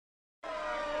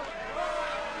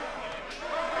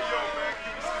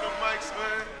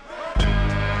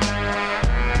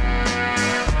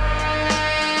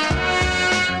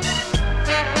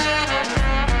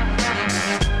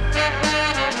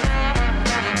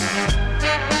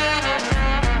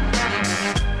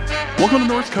Welcome to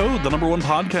Norse Code, the #1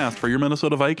 podcast for your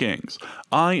Minnesota Vikings.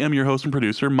 I am your host and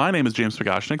producer. My name is James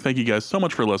Pagoshnik. Thank you guys so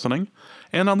much for listening.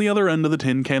 And on the other end of the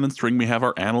tin cannon string, we have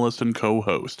our analyst and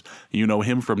co-host. You know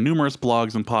him from numerous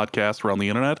blogs and podcasts around the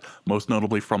internet, most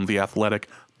notably from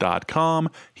theathletic.com.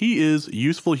 He is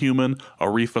useful human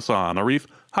Arif Hassan. Arif,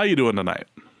 how you doing tonight?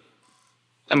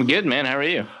 I'm good, man. How are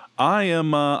you? I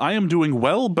am doing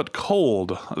well, but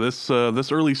cold. This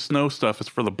early snow stuff is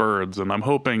for the birds, and I'm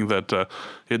hoping that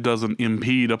it doesn't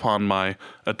impede upon my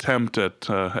attempt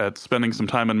at spending some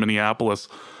time in Minneapolis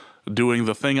doing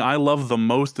the thing I love the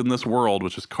most in this world,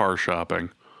 which is car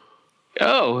shopping.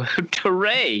 Oh,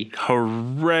 hooray!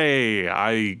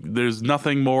 Hooray! There's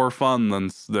nothing more fun than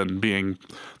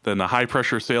high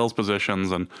pressure sales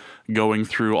positions and going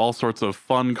through all sorts of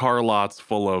fun car lots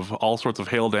full of all sorts of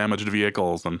hail damaged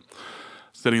vehicles and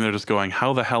sitting there just going,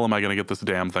 how the hell am I going to get this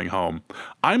damn thing home?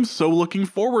 I'm so looking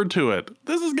forward to it.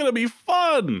 This is going to be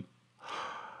fun.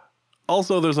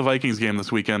 Also, there's a Vikings game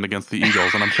this weekend against the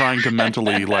Eagles, and I'm trying to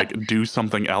mentally do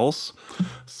something else,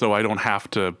 so I don't have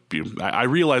to. I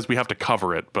realize we have to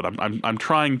cover it, but I'm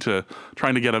trying to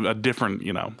get a different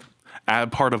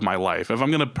part of my life. If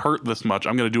I'm going to hurt this much,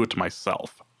 I'm going to do it to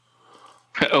myself.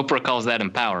 Oprah calls that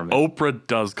empowerment. Oprah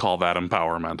does call that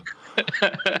empowerment.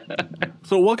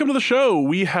 So welcome to the show.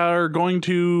 We are going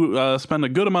to spend a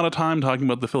good amount of time talking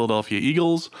about the Philadelphia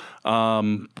Eagles.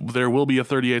 There will be a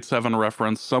 38-7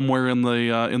 reference somewhere in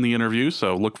the interview,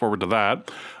 so look forward to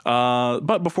that.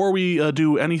 But before we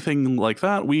do anything like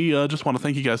that, we just want to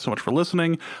thank you guys so much for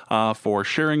listening, for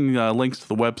sharing links to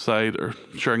the website or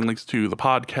sharing links to the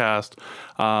podcast,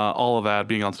 all of that,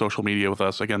 being on social media with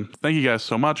us. Again, thank you guys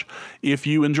so much. If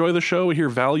you enjoy the show, hear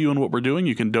value in what we're doing,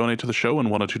 you can donate to the show in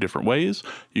one of two different ways.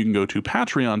 You can go to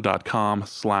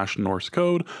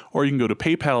patreon.com/NorseCode, or you can go to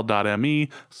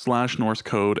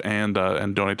paypal.me/NorseCode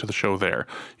and donate to the show there.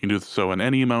 You can do so in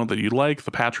any amount that you'd like.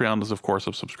 The Patreon is, of course,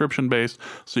 a subscription-based,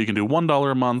 so you can do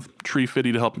 $1 a month, Tree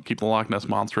Fitty to help keep the Loch Ness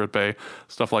Monster at bay,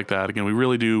 stuff like that. Again, we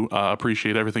really do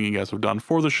appreciate everything you guys have done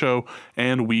for the show,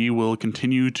 and we will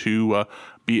continue to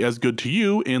be as good to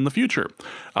you in the future.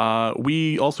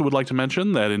 We also would like to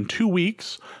mention that in 2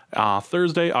 weeks,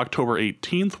 Thursday, October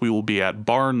 18th, we will be at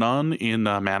Bar None in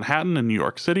Manhattan in New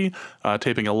York City,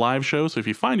 taping a live show. So if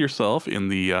you find yourself in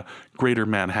the greater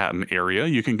Manhattan area,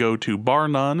 you can go to Bar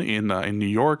None in New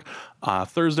York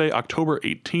Thursday, October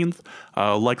 18th,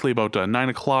 likely about 9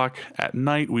 o'clock at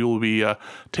night. We will be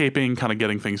taping, kind of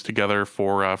getting things together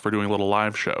for doing a little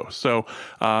live show. So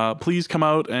please come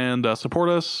out and support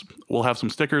us. We'll have some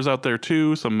stickers out there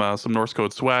too, some Norse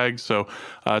Code swag. So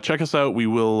check us out.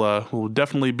 We'll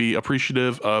definitely be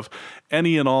appreciative of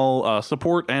any and all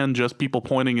support and just people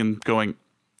pointing and going,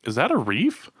 "Is that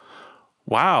Arif?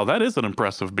 Wow, that is an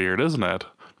impressive beard, isn't it?"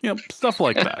 Stuff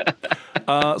like that.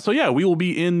 So yeah, we will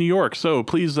be in New York. So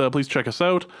please check us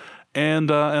out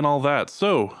and all that.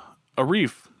 So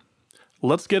Arif,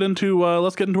 let's get into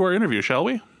our interview, shall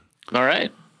we? All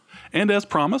right. And as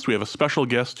promised, we have a special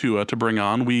guest to bring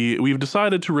on. We've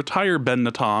decided to retire Ben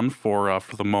Natan for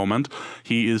the moment.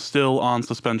 He is still on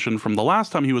suspension from the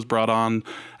last time he was brought on,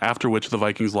 after which the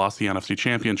Vikings lost the NFC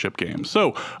Championship game.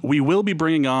 So we will be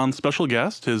bringing on special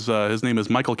guest. His name is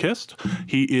Michael Kist.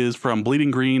 He is from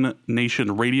Bleeding Green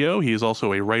Nation Radio. He is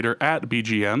also a writer at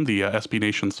BGN, the SB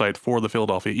Nation site for the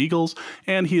Philadelphia Eagles,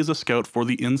 and he is a scout for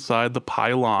the Inside the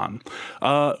Pylon.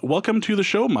 Welcome to the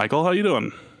show, Michael. How you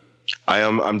doing?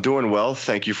 I'm doing well.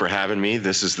 Thank you for having me.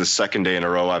 This is the second day in a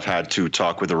row I've had to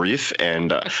talk with Arif,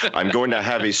 and I'm going to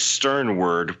have a stern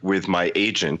word with my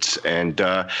agent. And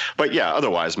but yeah,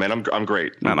 otherwise, man, I'm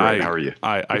great. Man, How are you?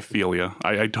 I feel you.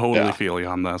 I totally feel you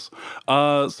on this.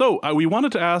 So we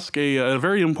wanted to ask a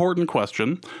very important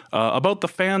question about the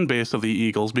fan base of the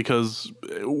Eagles, because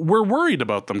we're worried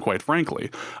about them, quite frankly.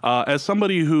 As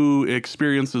somebody who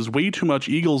experiences way too much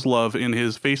Eagles love in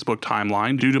his Facebook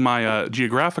timeline due to my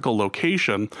geographical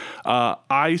location,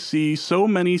 I see so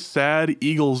many sad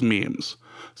Eagles memes.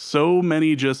 So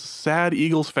many just sad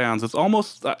Eagles fans. It's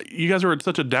almost, you guys are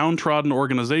such a downtrodden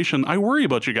organization. I worry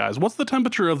about you guys. What's the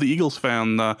temperature of the Eagles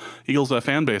fan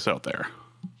base out there?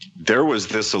 There was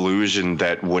this illusion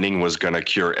that winning was going to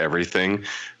cure everything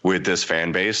with this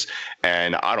fan base,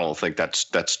 and I don't think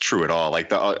that's true at all.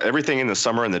 Like everything in the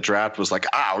summer and the draft was like,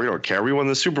 we don't care, we won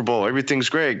the Super Bowl, everything's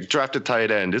great, drafted tight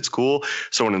end, it's cool,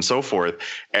 so on and so forth.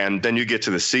 And then you get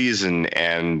to the season,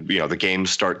 and the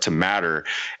games start to matter,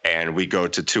 and we go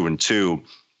to 2-2,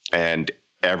 and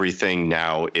everything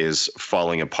now is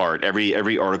falling apart.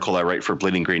 Every article I write for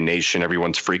Bleeding Green Nation,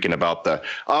 everyone's freaking about the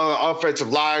offensive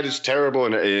line is terrible,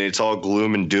 and it's all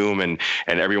gloom and doom, and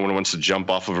everyone wants to jump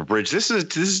off of a bridge.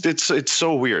 It's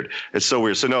so weird. It's so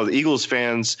weird. So no, the Eagles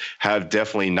fans have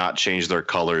definitely not changed their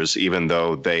colors, even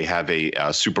though they have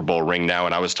a Super Bowl ring now.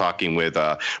 And I was talking with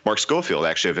Mark Schofield,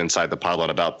 actually, of Inside the Pylon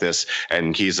about this,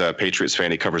 and he's a Patriots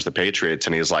fan. He covers the Patriots,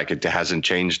 and he's like, it hasn't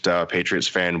changed Patriots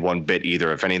fan one bit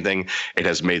either. If anything, it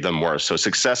has made them worse. So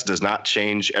success does not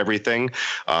change everything.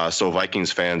 So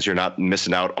Vikings fans, you're not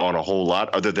missing out on a whole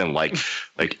lot other than like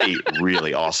 8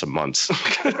 really awesome months.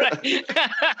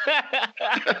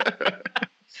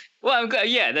 Well, I'm glad.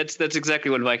 Yeah, that's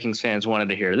exactly what Vikings fans wanted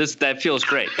to hear. That feels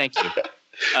great. Thank you.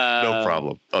 No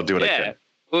problem. I'll do what I can.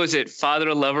 What was it?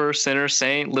 Father, lover, sinner,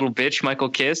 saint, little bitch, Michael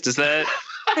Kist? Is that?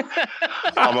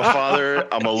 I'm a father.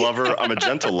 I'm a lover. I'm a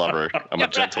gentle lover. I'm a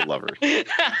gentle lover.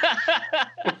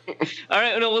 All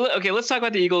right. No, okay. Let's talk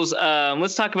about the Eagles.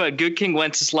 Let's talk about Good King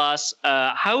Wentz's loss.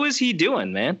 How is he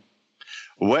doing, man?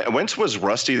 Wentz was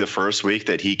rusty the first week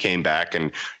that he came back,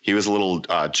 and he was a little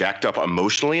jacked up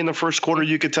emotionally in the first quarter,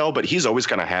 you could tell, but he's always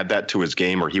kind of had that to his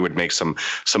game, or he would make some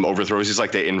overthrows. He's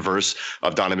like the inverse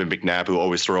of Donovan McNabb, who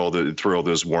always throw all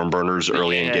those worm burners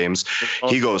early in games.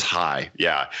 He goes high.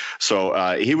 Yeah.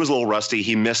 So he was a little rusty.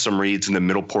 He missed some reads in the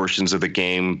middle portions of the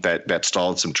game that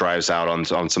stalled some drives out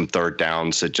on some third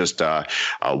downs. It just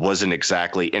wasn't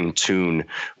exactly in tune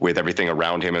with everything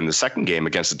around him. In the second game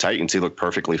against the Titans, he looked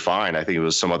perfectly fine. I think it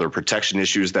was some other protection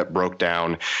issues that broke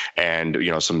down, and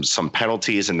some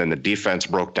penalties, and then the defense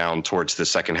broke down towards the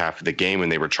second half of the game when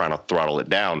they were trying to throttle it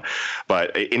down.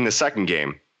 But in the second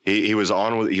game, he was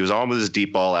on with his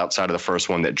deep ball outside of the first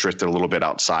one that drifted a little bit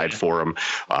outside for him.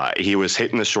 He was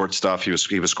hitting the short stuff. He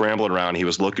was scrambling around. He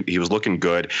was looking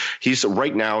good. He's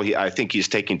right now. I think he's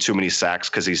taking too many sacks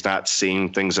because he's not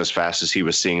seeing things as fast as he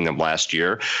was seeing them last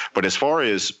year. But as far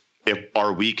as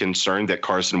are we concerned that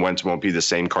Carson Wentz won't be the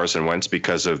same Carson Wentz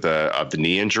because of the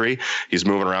knee injury? He's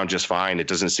moving around just fine. It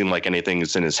doesn't seem like anything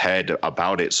is in his head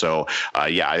about it. So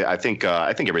I think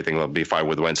everything will be fine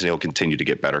with Wentz, and he'll continue to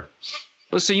get better.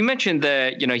 Well, so you mentioned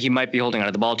that, he might be holding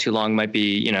onto the ball too long, might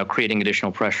be, creating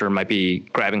additional pressure, might be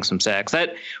grabbing some sacks.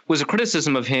 That was a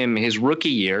criticism of him his rookie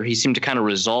year. He seemed to kind of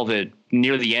resolve it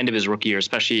near the end of his rookie year,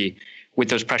 especially with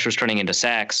those pressures turning into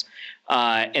sacks.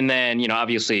 And then,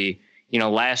 obviously,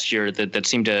 last year that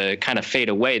seemed to kind of fade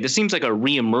away. This seems like a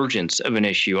reemergence of an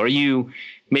issue. Are you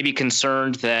maybe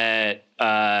concerned that,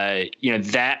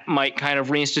 that might kind of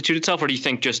reinstitute itself? Or do you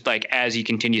think just like as he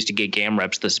continues to get game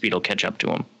reps, the speed will catch up to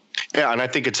him? Yeah, and I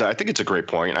think it's a great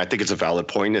point. I think it's a valid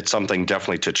point. It's something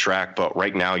definitely to track. But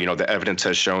right now, the evidence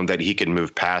has shown that he can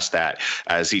move past that,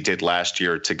 as he did last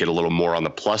year, to get a little more on the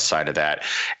plus side of that.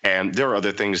 And there are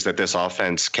other things that this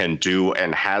offense can do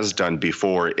and has done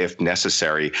before, if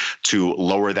necessary, to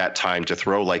lower that time to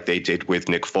throw, like they did with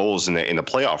Nick Foles in the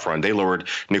playoff run. They lowered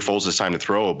Nick Foles' time to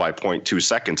throw by 0.2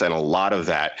 seconds, and a lot of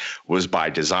that was by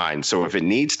design. So if it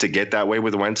needs to get that way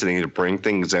with Wentz, they need to bring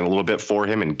things in a little bit for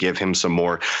him and give him some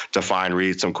more defined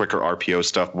reads, some quicker RPO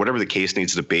stuff, whatever the case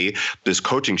needs to be. This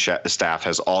coaching staff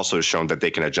has also shown that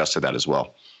they can adjust to that as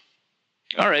well.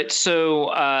 All right. So,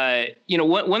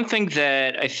 one thing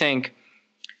that I think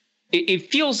it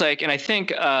feels like, and I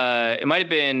think it might have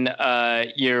been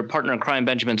your partner in crime,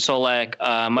 Benjamin Solak,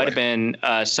 might have been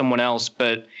someone else,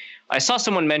 but I saw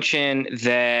someone mention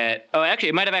that,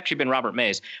 it might have actually been Robert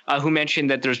Mays, who mentioned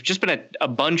that there's just been a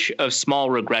bunch of small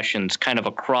regressions kind of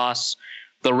across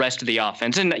the rest of the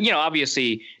offense. And,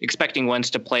 obviously expecting Wentz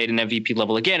to play at an MVP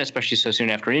level again, especially so soon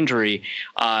after injury,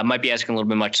 might be asking a little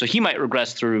bit much. So he might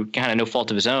regress through kind of no fault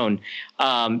of his own.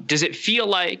 Does it feel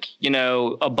like,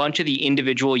 a bunch of the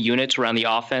individual units around the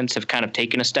offense have kind of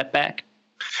taken a step back?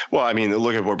 Well, I mean,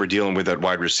 look at what we're dealing with at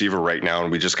wide receiver right now,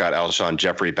 and we just got Alshon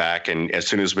Jeffrey back. And as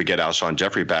soon as we get Alshon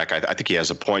Jeffrey back, I think he has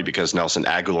a point, because Nelson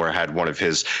Aguilar had one of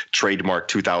his trademark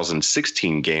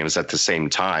 2016 games at the same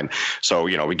time. So,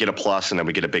 we get a plus, and then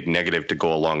we get a big negative to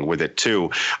go along with it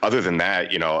too. Other than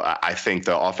that, I think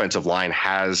the offensive line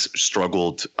has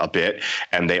struggled a bit,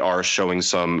 and they are showing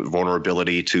some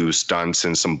vulnerability to stunts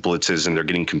and some blitzes, and they're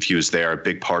getting confused there. A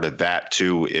big part of that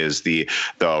too is the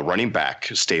running back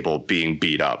stable being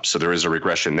beat up. So there is a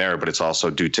regression there, but it's also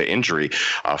due to injury.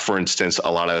 For instance,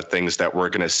 a lot of things that we're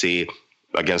going to see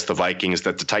against the Vikings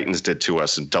that the Titans did to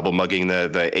us, and double mugging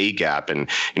the A gap. And,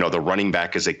 the running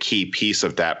back is a key piece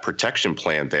of that protection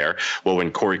plan there. Well,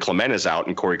 when Corey Clement is out,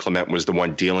 and Corey Clement was the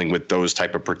one dealing with those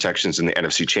type of protections in the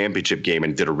NFC Championship game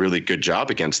and did a really good job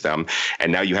against them.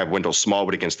 And now you have Wendell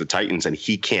Smallwood against the Titans, and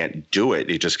he can't do it.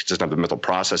 He just doesn't have the mental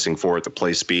processing for it. The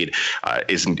play speed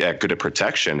isn't good at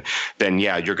protection. Then,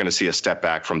 yeah, you're going to see a step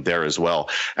back from there as well.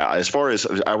 As far as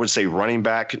I would say running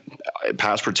back,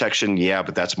 pass protection, yeah,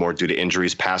 but that's more due to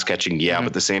injuries. Pass catching, yeah,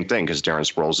 but the same thing because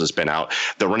Darren Sproles has been out.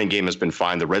 The running game has been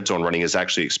fine. The red zone running is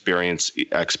actually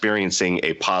experiencing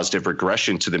a positive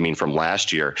regression to the mean from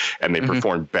last year, and they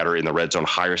performed better in the red zone,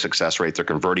 higher success rate. They're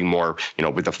converting more,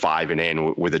 with the 5 and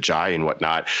in with Ajayi and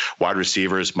whatnot. Wide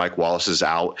receivers, Mike Wallace is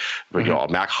out.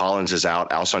 Mac Hollins is out.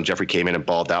 Alshon Jeffrey came in and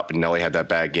balled out, but Nelly had that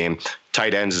bad game.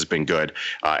 Tight ends has been good,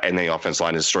 and the offense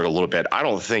line has struggled a little bit. I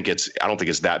don't think it's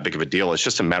that big of a deal. It's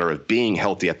just a matter of being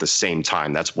healthy at the same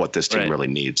time. That's what this team really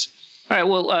needs. All right.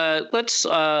 Well, let's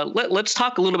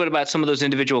talk a little bit about some of those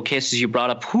individual cases you brought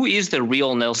up. Who is the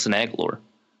real Nelson Agholor?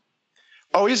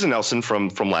 Oh, he's a Nelson from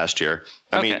last year.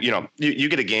 I mean, you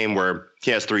get a game where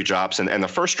he has 3 drops, and the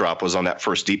first drop was on that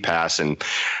first deep pass, and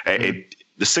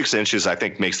the 6 inches, I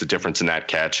think, makes the difference in that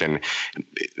catch. And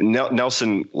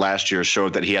Nelson last year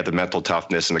showed that he had the mental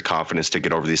toughness and the confidence to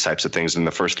get over these types of things. In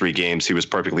the first 3 games, he was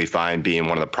perfectly fine being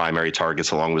one of the primary targets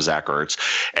along with Zach Ertz.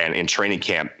 And in training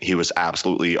camp, he was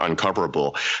absolutely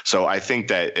uncoverable. So I think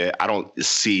that I don't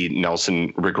see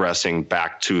Nelson regressing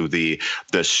back to the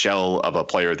shell of a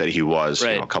player that he was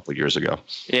a couple of years ago.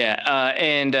 Yeah.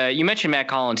 And you mentioned Matt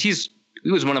Collins. He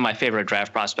was one of my favorite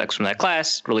draft prospects from that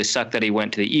class. Really sucked that he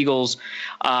went to the Eagles.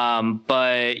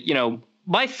 But,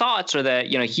 my thoughts are that,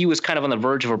 he was kind of on the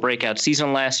verge of a breakout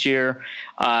season last year.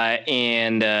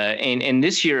 And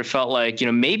this year it felt like,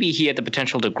 maybe he had the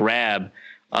potential to grab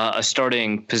a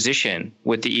starting position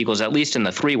with the Eagles, at least in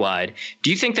the 3 wide.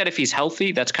 Do you think that if he's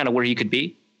healthy, that's kind of where he could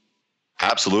be?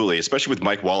 Absolutely, especially with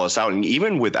Mike Wallace out. And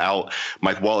even without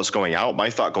Mike Wallace going out, my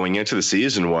thought going into the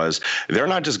season was they're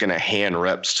not just going to hand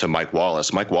reps to Mike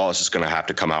Wallace. Mike Wallace is going to have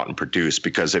to come out and produce,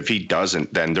 because if he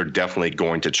doesn't, then they're definitely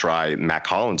going to try Matt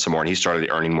Collins some more. And he started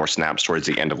earning more snaps towards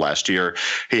the end of last year.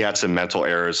 He had some mental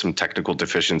errors, some technical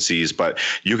deficiencies, but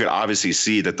you could obviously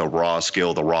see that the raw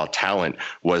skill, the raw talent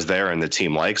was there, and the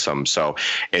team likes him. So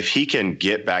if he can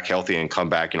get back healthy and come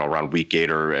back, around week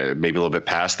 8 or maybe a little bit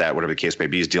past that, whatever the case may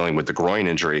be, he's dealing with the groin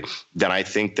injury, then I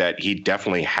think that he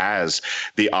definitely has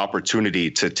the opportunity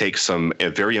to take some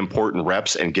very important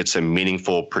reps and get some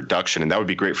meaningful production. And that would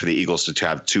be great for the Eagles to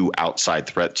have 2 outside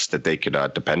threats that they could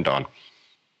depend on.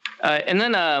 And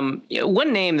then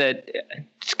one name that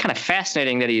it's kind of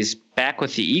fascinating that he's back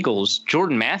with the Eagles,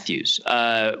 Jordan Matthews.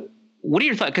 What are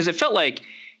your thoughts? Because it felt like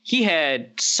he had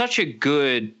such a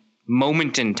good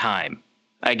moment in time,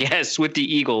 I guess, with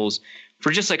the Eagles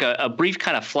for just like a brief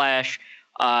kind of flash.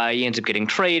 He ends up getting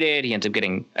traded. He ends up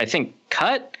getting, I think,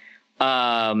 cut.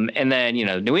 And then,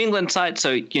 New England side.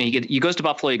 So, he goes to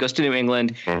Buffalo. He goes to New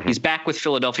England. He's back with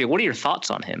Philadelphia. What are your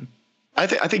thoughts on him? I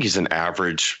think he's an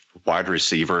average wide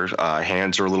receiver.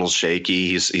 Hands are a little shaky.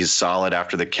 He's solid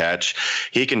after the catch.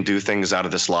 He can do things out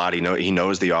of the slot. He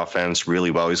knows the offense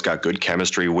really well. He's got good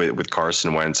chemistry with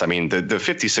Carson Wentz. I mean, the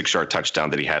 56-yard touchdown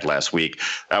that he had last week,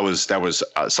 that was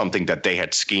something that they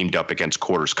had schemed up against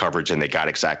quarters coverage, and they got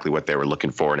exactly what they were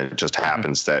looking for. And it just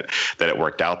happens that it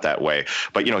worked out that way.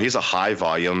 But he's a high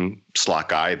volume slot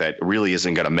guy that really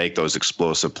isn't going to make those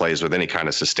explosive plays with any kind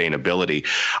of sustainability.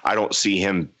 I don't see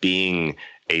him being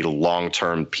a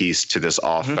long-term piece to this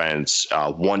offense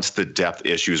once the depth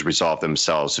issues resolve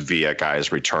themselves via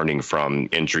guys returning from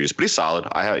injuries. But he's solid.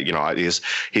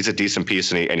 He's a decent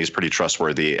piece, and he's pretty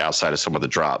trustworthy outside of some of the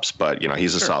drops. But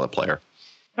he's a solid player.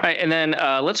 All right, and then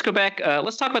let's go back.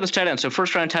 Let's talk about this tight end. So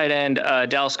first-round tight end,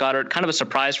 Dallas Goedert, kind of a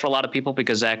surprise for a lot of people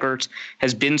because Zach Ertz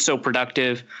has been so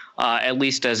productive, at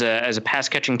least as a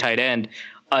pass-catching tight end.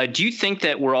 Do you think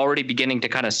that we're already beginning to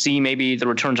kind of see maybe the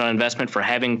returns on investment for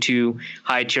having 2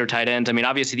 high-tier tight ends? I mean,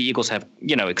 obviously the Eagles have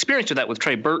experience with that with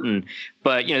Trey Burton,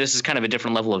 but this is kind of a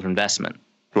different level of investment.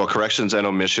 Well, corrections and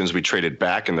omissions, we traded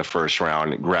back in the first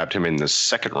round and grabbed him in the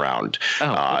second round.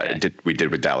 We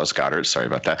did with Dallas Goedert. Sorry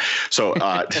about that. So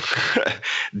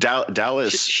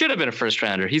Dallas should have been a first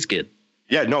rounder. He's good.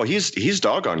 Yeah, no, he's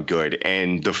doggone good.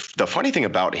 And the funny thing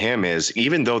about him is,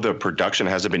 even though the production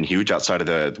hasn't been huge outside of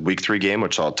the week 3 game,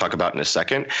 which I'll talk about in a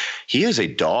second, he is a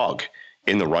dog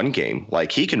in the run game.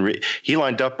 Like he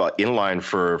lined up in line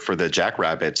for the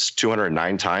Jackrabbits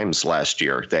 209 times last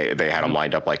year. They had him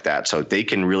lined up like that. So they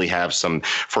can really have some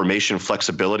formation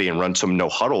flexibility and run some no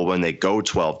huddle when they go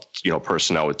 12,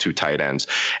 personnel with 2 tight ends.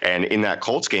 And in that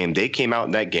Colts game, they came out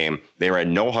in that game. They were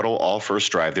in no huddle all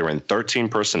first drive. They were in 13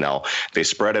 personnel. They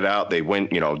spread it out. They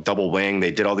went, double wing.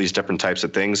 They did all these different types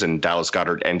of things. And Dallas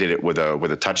Goedert ended it with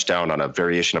a touchdown on a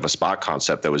variation of a spot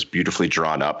concept that was beautifully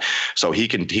drawn up. So he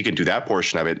can do that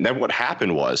portion of it. And then what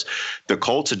happened was the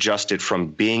Colts adjusted from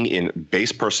being in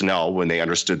base personnel when they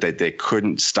understood that they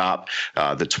couldn't stop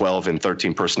the 12 and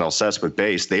 13 personnel sets with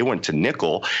base. They went to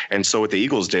nickel. And so what the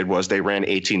Eagles did was they ran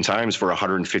 18 times for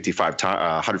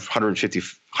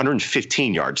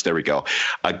 115 yards. There we go.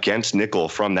 Against nickel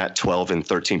from that 12 and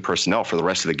 13 personnel for the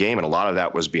rest of the game. And a lot of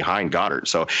that was behind Goddard.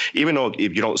 So even though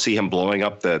if you don't see him blowing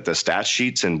up the stat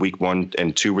sheets in week 1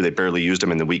 and 2, where they barely used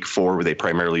him, in the week 4, where they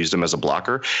primarily used him as a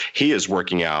blocker, he is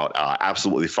working out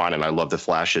absolutely fine. And I love the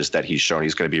flashes that he's shown.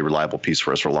 He's going to be a reliable piece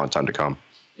for us for a long time to come.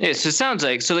 Yeah, so it sounds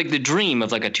like the dream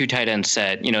of like a 2 tight end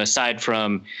set, aside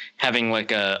from having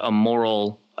like a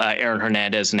moral Aaron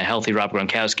Hernandez and a healthy Rob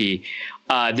Gronkowski,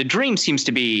 the dream seems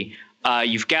to be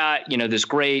you've got, this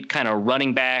great kind of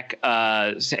running back,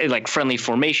 like friendly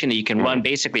formation that you can run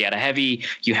basically out of heavy.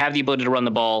 You have the ability to run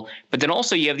the ball, but then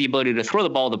also you have the ability to throw the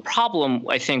ball. The problem,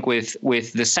 I think, with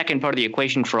the second part of the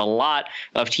equation for a lot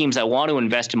of teams that want to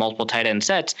invest in multiple tight end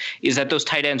sets is that those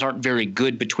tight ends aren't very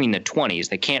good between the 20s.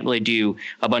 They can't really do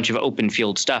a bunch of open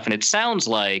field stuff. And it sounds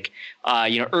like,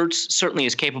 Ertz certainly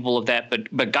is capable of that,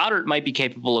 but Goddard might be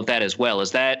capable of that as well.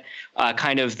 Is that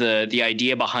kind of the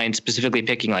idea behind specifically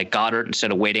picking like Goddard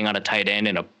instead of waiting on a tight end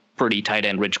in a pretty tight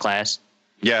end rich class?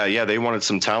 Yeah, they wanted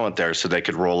some talent there so they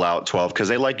could roll out 12, because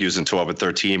they like using 12 and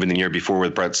 13 even the year before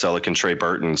with Brett Selleck and Trey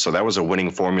Burton. So that was a winning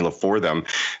formula for them.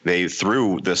 They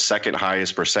threw the second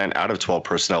highest percent out of 12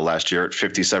 personnel last year at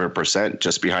 57%,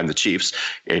 just behind the Chiefs.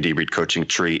 Andy Reid coaching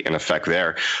tree in effect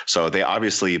there. So they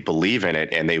obviously believe in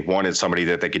it, and they wanted somebody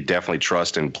that they could definitely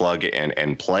trust and plug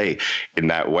and play in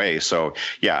that way. So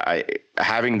yeah,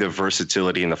 having the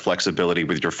versatility and the flexibility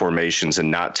with your formations and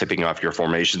not tipping off your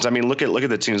formations. I mean, look at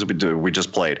the teams we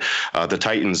just played. The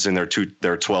Titans in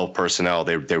their 12 personnel,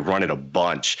 they run it a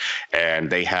bunch, and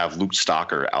they have Luke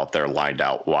Stalker out there lined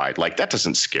out wide. Like, that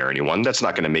doesn't scare anyone. That's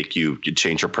not going to make you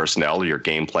change your personnel or your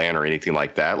game plan or anything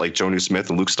like that. Like Jonnu Smith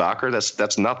and Luke Stalker,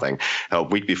 that's nothing. A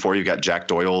week before, you got Jack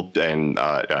Doyle and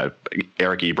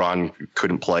Eric Ebron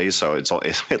couldn't play, so it's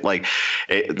like.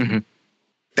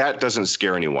 That doesn't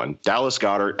scare anyone. Dallas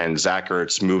Goedert and Zach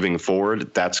Ertz moving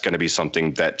forward, that's going to be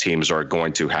something that teams are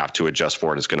going to have to adjust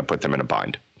for, and it's going to put them in a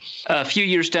bind. A few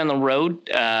years down the road,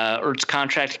 Ertz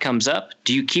contract comes up.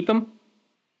 Do you keep him?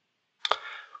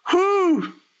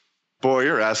 Whew. Boy,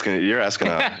 you're asking a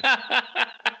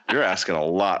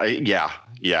lot. Yeah.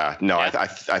 No, I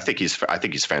think he's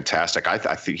fantastic. I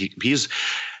think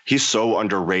he's so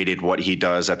underrated, what he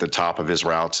does at the top of his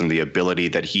routes and the ability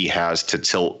that he has to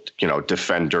tilt,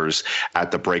 defenders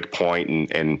at the break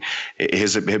point, and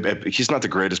he's not the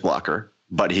greatest blocker,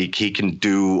 but he can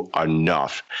do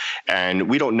enough. And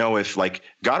we don't know if, like,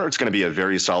 Goddard's going to be a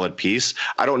very solid piece.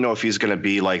 I don't know if he's going to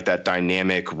be like that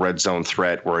dynamic red zone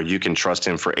threat where you can trust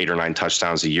him for 8 or 9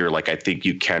 touchdowns a year, like I think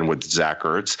you can with Zach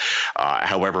Ertz.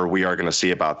 However, we are going to see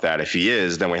about that. If he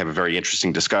is, then we have a very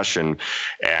interesting discussion.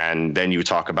 And then you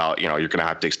talk about, you're going to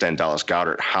have to extend Dallas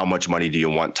Goedert. How much money do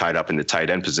you want tied up in the tight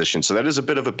end position? So that is a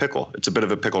bit of a pickle. It's a bit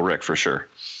of a pickle, Rick, for sure.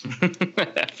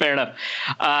 Fair enough.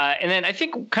 And then I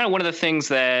think kind of one of the things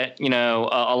that, a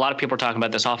lot of people are talking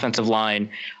about this offensive line.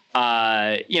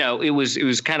 It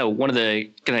was kind of one of the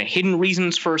kind of hidden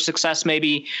reasons for success,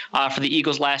 maybe for the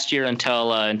Eagles last year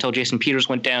until Jason Peters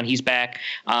went down. He's back,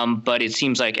 but it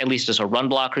seems like, at least as a run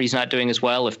blocker, he's not doing as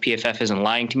well, if PFF isn't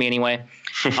lying to me anyway.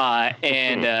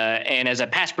 And as a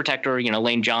pass protector,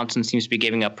 Lane Johnson seems to be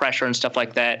giving up pressure and stuff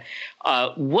like that.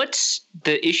 What's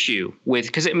the issue with?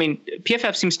 Because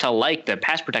PFF seems to like the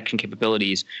pass protection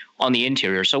capabilities on the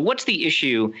interior. So what's the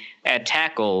issue at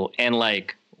tackle, and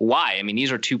why? I mean,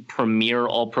 these are 2 premier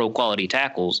all-pro quality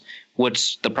tackles.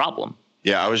 What's the problem?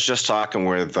 Yeah, I was just talking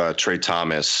with Trey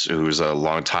Thomas, who's a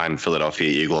longtime Philadelphia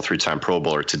Eagle, 3-time Pro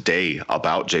Bowler, today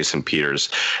about Jason Peters.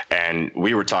 And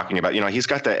we were talking about, he's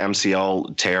got the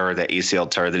MCL tear, the ACL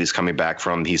tear that he's coming back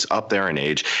from. He's up there in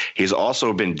age. He's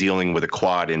also been dealing with a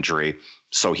quad injury.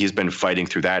 So he's been fighting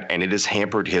through that, and it has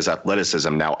hampered his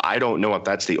athleticism. Now, I don't know if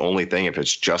that's the only thing, if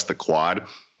it's just the quad.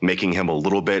 making him a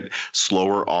little bit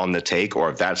slower on the take, or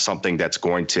if that's something that's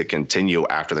going to continue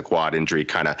after the quad injury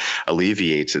kind of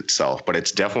alleviates itself. But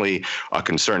it's definitely a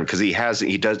concern because he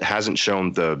hasn't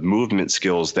shown the movement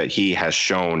skills that he has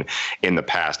shown in the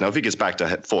past. Now, if he gets back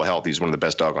to full health, he's one of the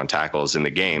best doggone tackles in the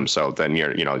game. So then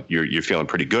you're feeling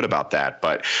pretty good about that.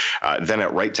 But then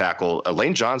at right tackle,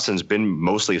 Lane Johnson's been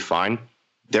mostly fine.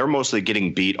 They're mostly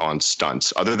getting beat on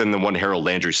stunts, other than the one Harold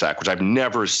Landry sack, which I've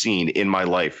never seen in my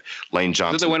life. Lane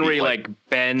Johnson. Is it the one where he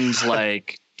bends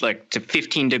like to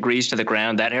 15 degrees to the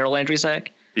ground? That Harold Landry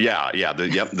sack? Yeah,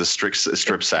 the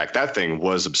strip sack. That thing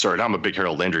was absurd. I'm a big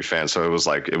Harold Landry fan, so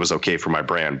it was okay for my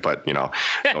brand, but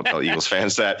don't tell Eagles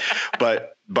fans that.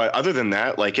 But other than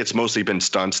that, it's mostly been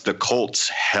stunts. The Colts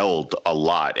held a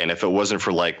lot, and if it wasn't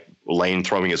for Lane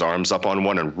throwing his arms up on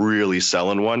one and really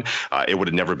selling one, it would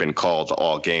have never been called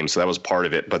all game. So that was part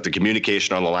of it. But the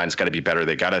communication on the line has got to be better.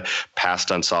 They got to pass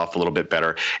stunts off a little bit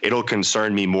better. It'll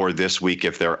concern me more this week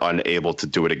if they're unable to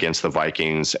do it against the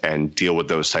Vikings and deal with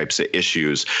those types of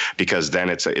issues, because then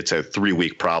it's a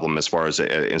 3-week problem as far as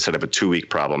instead of a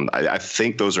 2-week problem. I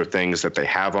think those are things that they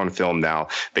have on film now.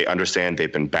 They understand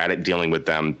they've been bad at dealing with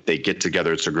them. They get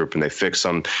together as a group and they fix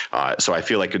them. So I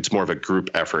feel like it's more of a group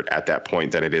effort at that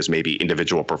point than it is maybe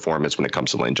individual performance when it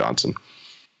comes to Lane Johnson.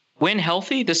 When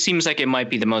healthy, this seems like it might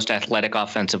be the most athletic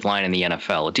offensive line in the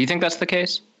NFL. Do you think that's the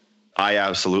case? I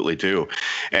absolutely do.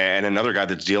 And another guy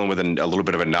that's dealing with a little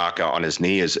bit of a knock on his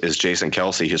knee is Jason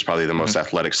Kelce, who's probably the most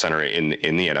athletic center in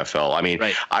the NFL. I mean,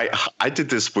 right. I did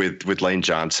this with Lane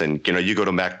Johnson. You go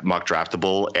to Mock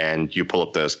Draftable and you pull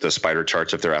up the spider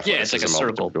charts of their athleticism. Yeah, it's like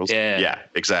a circle. Yeah,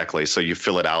 exactly. So you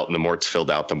fill it out, and the more it's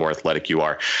filled out, the more athletic you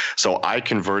are. So I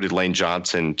converted Lane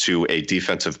Johnson to a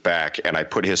defensive back, and I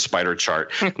put his spider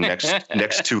chart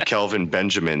next to Kelvin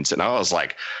Benjamin's, and I was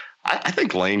like, I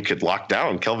think Lane could lock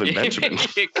down Kelvin Benjamin.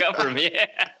 Cover him, yeah.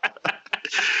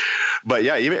 But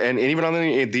yeah, even on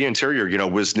the interior,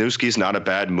 Wisniewski's not a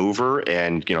bad mover,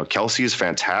 and Kelce is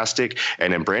fantastic,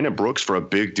 and then Brandon Brooks, for a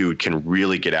big dude, can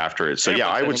really get after it. So yeah,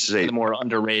 I would say the more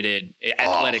underrated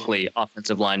athletically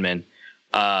offensive lineman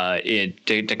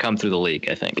to come through the league,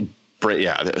 I think.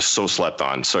 Yeah, so slept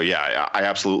on. So yeah, I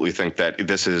absolutely think that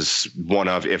this is one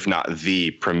of, if not the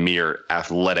premier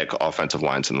athletic offensive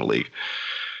lines in the league.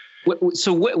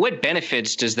 So what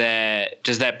benefits does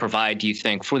that provide, do you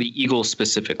think, for the Eagles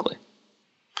specifically?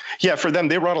 Yeah, for them,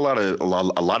 they run a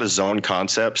lot of zone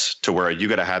concepts to where you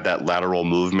got to have that lateral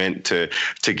movement to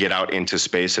get out into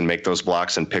space and make those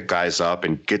blocks and pick guys up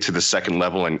and get to the second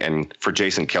level. And for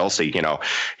Jason Kelce,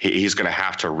 he's going to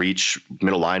have to reach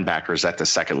middle linebackers at the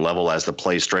second level as the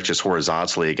play stretches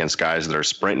horizontally against guys that are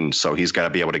sprinting. So he's got to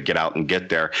be able to get out and get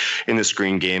there. In the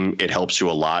screen game, it helps you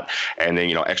a lot. And then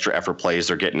extra effort plays,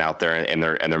 they're getting out there and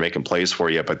they're making plays for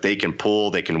you. But they can pull,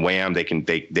 they can wham, they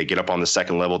get up on the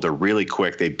second level. They're really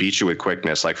quick. They beat you with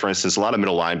quickness. Like, for instance, a lot of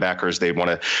middle linebackers, they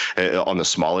want to, on the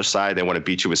smaller side, they want to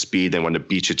beat you with speed. They want to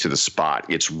beat you to the spot.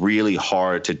 It's really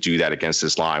hard to do that against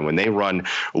this line. When they run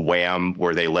wham,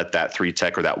 where they let that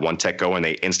 3-tech or that 1-tech go and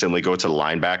they instantly go to the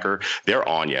linebacker, they're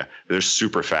on you. They're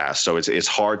super fast. So it's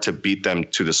hard to beat them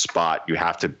to the spot. You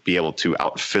have to be able to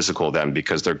out physical them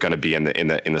because they're going to be in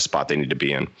the spot they need to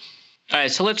be in. All right,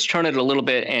 so let's turn it a little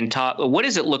bit and talk. What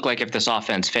does it look like if this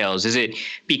offense fails? Is it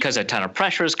because a ton of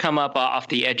pressure has come up off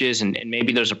the edges and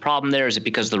maybe there's a problem there? Is it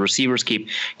because the receivers keep,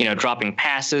 dropping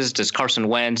passes? Does Carson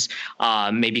Wentz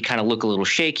maybe kind of look a little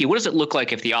shaky? What does it look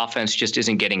like if the offense just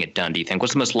isn't getting it done, do you think?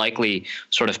 What's the most likely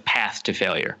sort of path to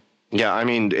failure? Yeah, I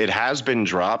mean, it has been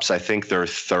drops. I think they're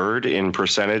third in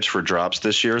percentage for drops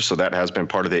this year, so that has been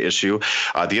part of the issue.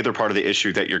 The other part of the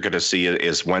issue that you're going to see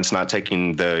is Wentz not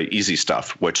taking the easy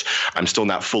stuff, which I'm still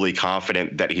not fully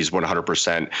confident that he's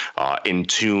 100% in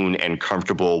tune and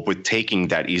comfortable with taking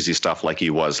that easy stuff like he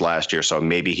was last year. So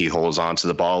maybe he holds on to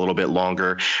the ball a little bit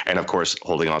longer, and of course,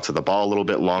 holding on to the ball a little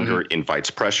bit longer invites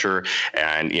pressure.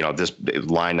 And this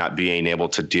line not being able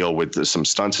to deal with some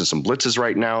stunts and some blitzes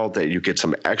right now, that you get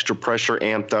some extra pressure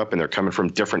amped up and they're coming from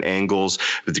different angles.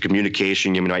 With the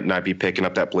communication, you might not be picking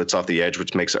up that blitz off the edge,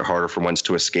 which makes it harder for Wentz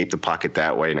to escape the pocket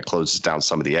that way, and it closes down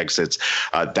some of the exits.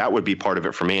 That would be part of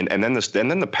it for me. And then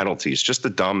the penalties, just the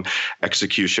dumb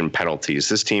execution penalties.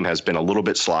 This team has been a little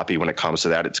bit sloppy when it comes to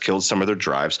that. It's killed some of their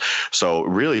drives. So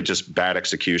really just bad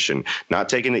execution, not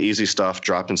taking the easy stuff,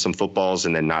 dropping some footballs,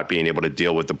 and then not being able to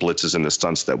deal with the blitzes and the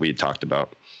stunts that we had talked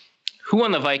about. Who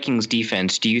on the Vikings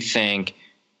defense do you think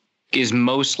is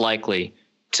most likely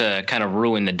to kind of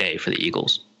ruin the day for the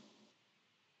Eagles?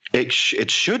 It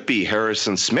should be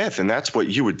Harrison Smith, and that's what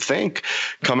you would think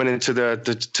coming into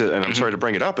and I'm sorry to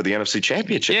bring it up, but the NFC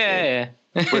Championship game.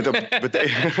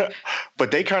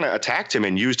 But they kind of attacked him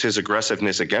and used his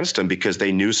aggressiveness against him because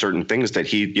they knew certain things that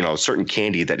certain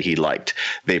candy that he liked.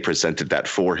 They presented that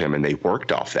for him and they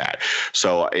worked off that.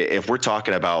 So if we're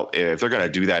talking about if they're going to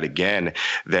do that again,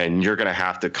 then you're going to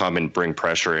have to come and bring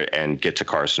pressure and get to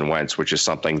Carson Wentz, which is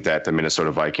something that the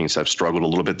Minnesota Vikings have struggled a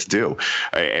little bit to do.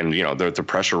 And, the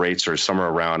pressure rates are somewhere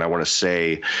around, I want to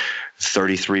say,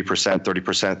 33%,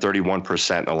 30%,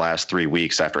 31% in the last 3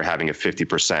 weeks after having a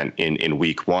 50% in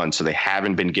week one. So they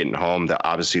haven't been getting home.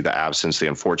 Obviously the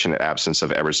unfortunate absence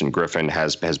of Everson Griffin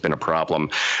has been a problem.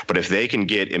 But if they can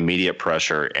get immediate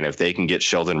pressure and if they can get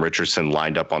Sheldon Richardson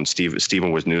lined up on Steven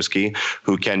Wisniewski,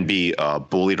 who can be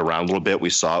bullied around a little bit, we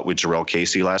saw it with Jarrell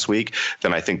Casey last week,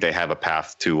 then I think they have a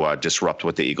path to disrupt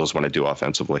what the Eagles want to do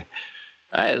offensively.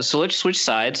 All right, so let's switch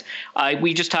sides.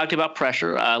 We just talked about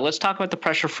pressure. Let's talk about the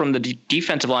pressure from the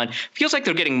defensive line. Feels like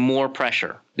they're getting more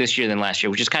pressure this year than last year,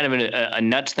 which is kind of a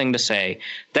nuts thing to say.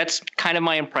 That's kind of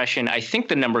my impression. I think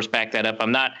the numbers back that up.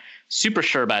 I'm not super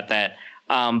sure about that.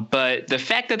 But the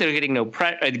fact that they're getting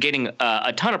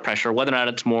a ton of pressure, whether or not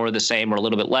it's more or the same or a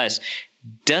little bit less,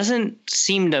 doesn't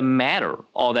seem to matter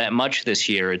all that much this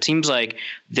year. It seems like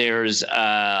there's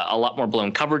a lot more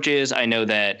blown coverages. I know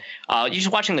that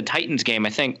just watching the Titans game,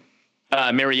 I think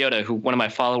Mariota, who one of my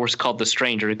followers called the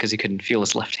stranger because he couldn't feel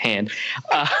his left hand,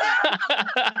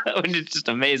 which is just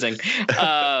amazing.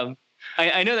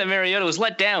 I know that Mariota was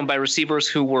let down by receivers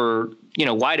who were,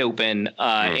 wide open,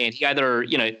 and he either,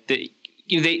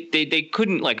 they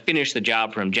couldn't finish the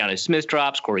job for him. Johnny Smith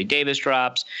drops, Corey Davis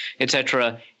drops,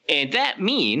 etc. And that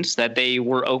means that they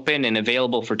were open and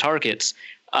available for targets.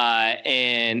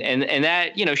 And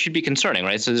that, should be concerning,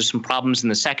 right? So there's some problems in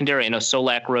the secondary. I know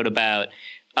Solak wrote about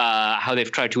how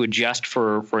they've tried to adjust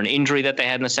for an injury that they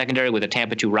had in the secondary with a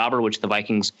Tampa 2 robber, which the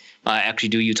Vikings actually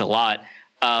do use a lot.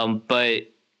 But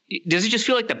does it just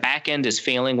feel like the back end is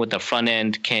failing what the front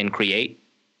end can create?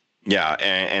 Yeah,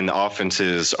 and the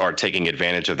offenses are taking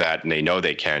advantage of that, and they know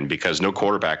they can because no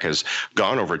quarterback has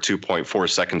gone over 2.4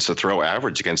 seconds to throw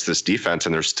average against this defense,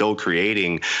 and they're still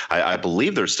creating. I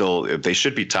believe they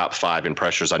should be top 5 in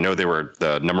pressures. I know they were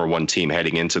the number 1 team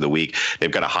heading into the week.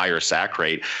 They've got a higher sack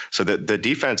rate, so the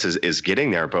defense is getting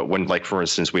there. But when, for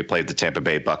instance, we played the Tampa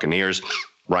Bay Buccaneers,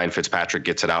 Ryan Fitzpatrick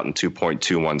gets it out in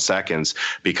 2.21 seconds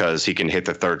because he can hit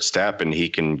the third step and he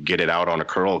can get it out on a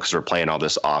curl because we're playing all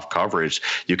this off coverage.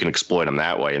 You can exploit him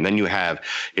that way. And then you have,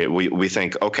 we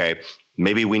think, okay,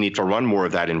 maybe we need to run more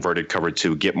of that inverted cover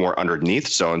to get more underneath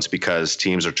zones because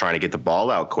teams are trying to get the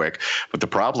ball out quick. But the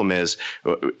problem is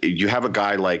you have a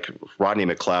guy like Rodney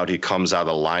McLeod who comes out of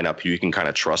the lineup who you can kind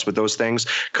of trust with those things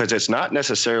because it's not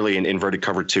necessarily an inverted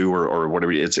cover 2 or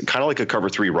whatever. It's kind of like a cover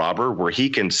 3 robber where he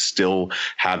can still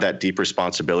have that deep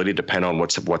responsibility depending on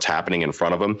what's happening in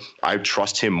front of him. I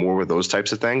trust him more with those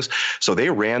types of things. So they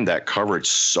ran that coverage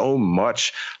so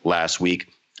much last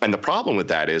week. And the problem with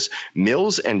that is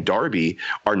Mills and Darby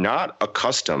are not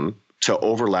accustomed to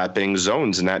overlapping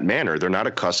zones in that manner. They're not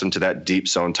accustomed to that deep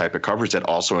zone type of coverage that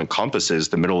also encompasses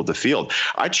the middle of the field.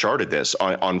 I charted this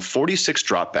on 46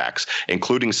 dropbacks,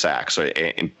 including sacks. So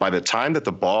by the time that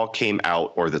the ball came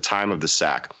out or the time of the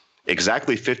sack,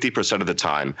 exactly 50% of the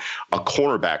time, a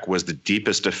cornerback was the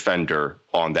deepest defender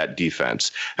on that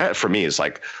defense. That, for me, is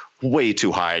like way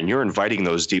too high, and you're inviting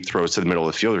those deep throws to the middle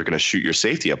of the field. You're going to shoot your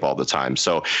safety up all the time.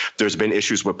 So there's been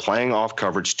issues with playing off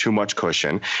coverage, too much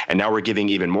cushion, and now we're giving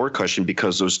even more cushion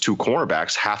because those 2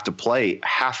 cornerbacks have to play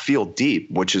half field deep,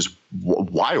 which is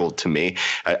wild to me.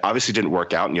 It obviously didn't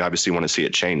work out, and you obviously want to see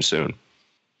it change soon.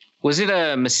 Was it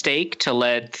a mistake to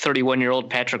let 31-year-old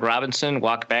Patrick Robinson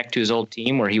walk back to his old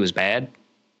team where he was bad?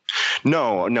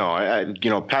 No.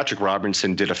 Patrick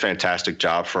Robinson did a fantastic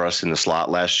job for us in the slot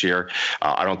last year.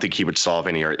 I don't think he would solve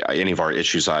any of our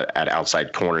issues at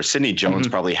outside corner. Sidney Jones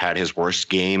probably had his worst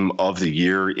game of the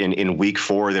year in week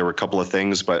 4. There were a couple of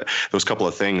things, but those couple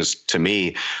of things to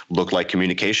me looked like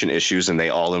communication issues, and they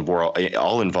all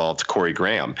involved Corey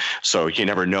Graham. So you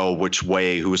never know which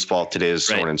way, whose fault it is,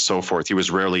 so on and so forth. He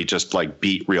was rarely just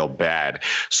beat real bad.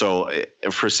 So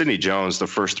for Sidney Jones, the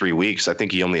first 3 weeks, I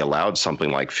think he only allowed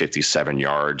something like 57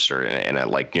 yards and at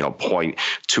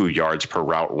 0.2 yards per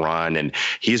route run. And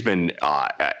he's been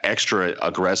extra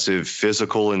aggressive,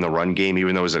 physical in the run game,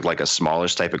 even though he's like a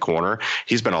smallish type of corner.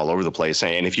 He's been all over the place.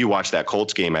 And if you watch that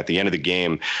Colts game, at the end of the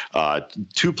game,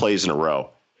 2 plays in a row,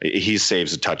 he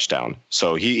saves a touchdown.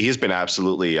 So he's been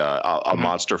absolutely a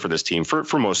monster for this team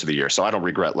for most of the year. So I don't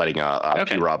regret letting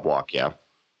P-Rob walk. Yeah.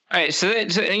 All right, so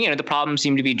the problems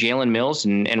seem to be Jalen Mills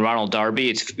and Ronald Darby.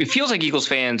 It feels like Eagles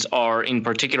fans are in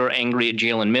particular angry at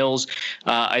Jalen Mills.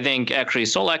 I think actually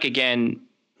Solak again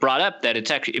brought up that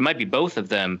it might be both of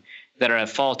them that are at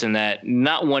fault in that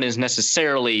not one is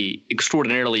necessarily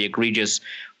extraordinarily egregious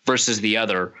versus the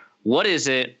other. What is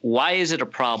it? Why is it a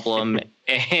problem?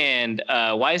 And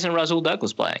why isn't Rasul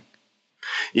Douglas playing?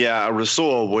 Yeah,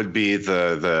 Rasul would be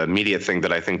the immediate thing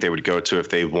that I think they would go to if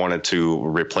they wanted to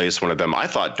replace one of them. I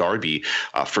thought Darby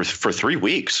for 3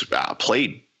 weeks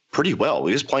played pretty well.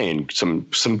 He was playing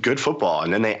some good football,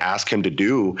 and then they ask him to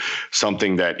do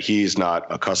something that he's not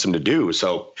accustomed to do.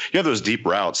 So you have those deep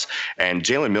routes, and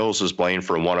Jalen Mills was playing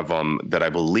for one of them that I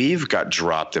believe got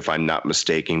dropped, if I'm not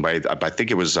mistaken, by I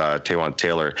think it was Taywan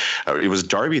Taylor. It was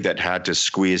Darby that had to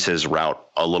squeeze his route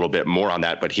a little bit more on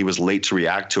that, but he was late to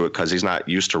react to it because he's not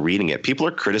used to reading it. People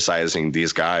are criticizing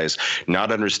these guys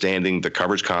not understanding the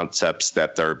coverage concepts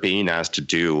that they're being asked to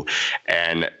do,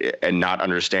 and not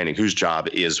understanding whose job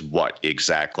is what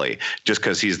exactly. Just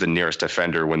because he's the nearest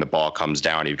defender when the ball comes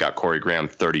down, you've got Corey Graham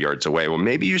 30 yards away. Well,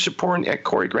 maybe you should pour in at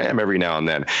Corey Graham every now and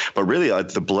then. But really,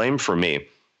 the blame for me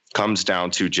comes down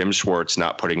to Jim Schwartz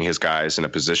not putting his guys in a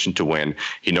position to win.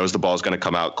 He knows the ball's going to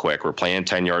come out quick. We're playing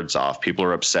 10 yards off. People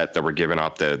are upset that we're giving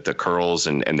up the curls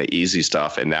and the easy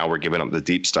stuff, and now we're giving up the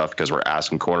deep stuff because we're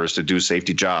asking corners to do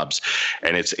safety jobs.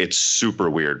 And it's super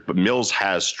weird. But Mills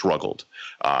has struggled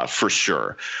for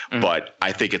sure. But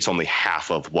I think it's only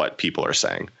half of what people are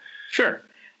saying. Sure.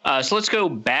 So let's go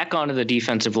back onto the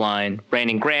defensive line.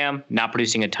 Brandon Graham, not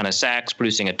producing a ton of sacks,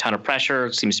 producing a ton of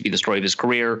pressure. Seems to be the story of his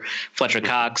career. Fletcher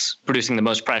Cox, producing the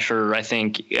most pressure, I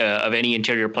think, of any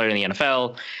interior player in the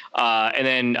NFL. And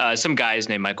then some guys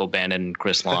named Michael Bannon and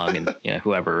Chris Long and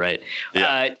whoever, right?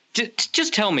 Yeah.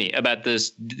 Just tell me about this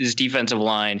defensive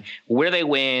line, where they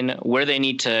win, where they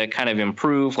need to kind of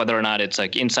improve, whether or not it's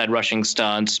like inside rushing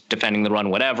stunts, defending the run,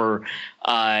 whatever,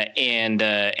 and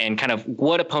kind of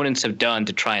what opponents have done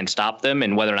to try and stop them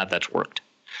and whether or not that's worked.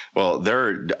 Well,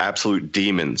 they're absolute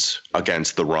demons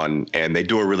against the run, and they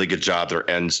do a really good job. Their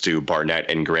ends do,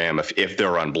 Barnett and Graham, if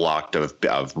they're unblocked,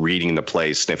 of reading the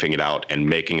play, sniffing it out, and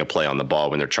making a play on the ball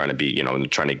when they're trying to be, when they're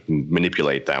trying to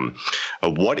manipulate them.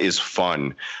 What is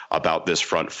fun about this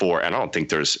front four, and I don't think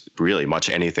there's really much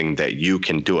anything that you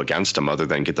can do against them other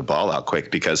than get the ball out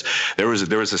quick, because there was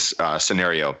this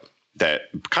scenario that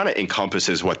kind of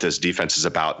encompasses what this defense is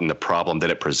about and the problem that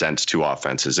it presents to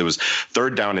offenses. It was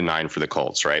 3rd down and 9 for the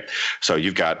Colts, right? So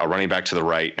you've got a running back to the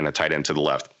right and a tight end to the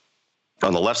left.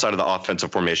 On the left side of the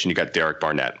offensive formation, you got Derek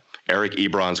Barnett. Eric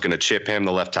Ebron's going to chip him.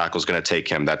 The left tackle's going to take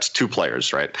him. That's 2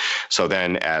 players, right? So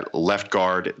then at left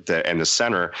guard and the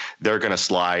center, they're going to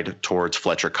slide towards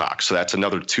Fletcher Cox. So that's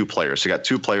another 2 players. So you got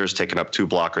 2 players taking up 2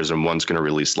 blockers, and one's going to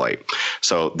release late.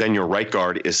 So then your right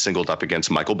guard is singled up against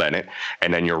Michael Bennett,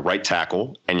 and then your right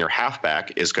tackle and your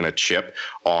halfback is going to chip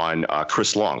on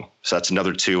Chris Long. So that's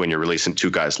another 2, and you're releasing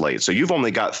 2 guys late. So you've only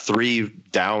got 3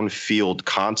 downfield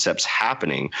concepts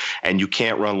happening, and you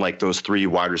can't run like those 3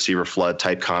 wide receiver flood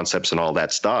type concepts and all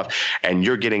that stuff. And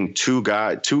you're getting 2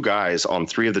 guys on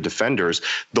 3 of the defenders.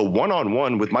 The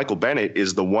one-on-one with Michael Bennett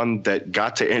is the one that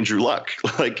got to Andrew Luck.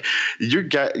 Like you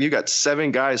got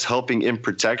 7 guys helping in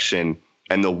protection,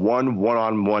 and the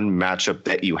one-on-one matchup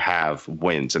that you have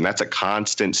wins. And that's a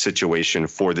constant situation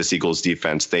for this Eagles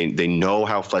defense. They know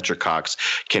how Fletcher Cox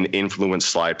can influence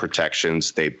slide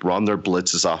protections. They run their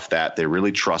blitzes off that. They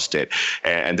really trust it.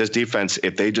 And this defense,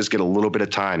 if they just get a little bit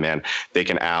of time, man, they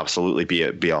can absolutely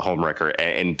be a home wrecker.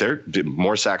 And they're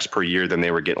more sacks per year than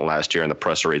they were getting last year, and the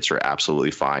pressure rates are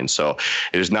absolutely fine. So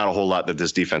there's not a whole lot that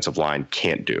this defensive line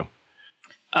can't do.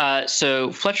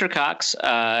 So Fletcher Cox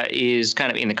is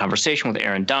kind of in the conversation with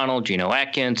Aaron Donald, Geno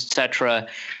Atkins, etc.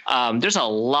 There's a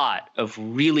lot of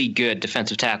really good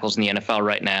defensive tackles in the NFL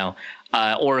right now,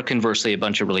 or conversely, a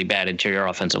bunch of really bad interior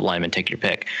offensive linemen. Take your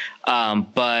pick.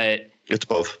 But it's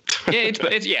both.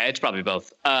 It's probably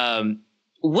both.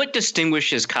 What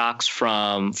distinguishes Cox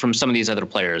from some of these other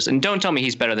players? And don't tell me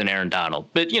he's better than Aaron Donald,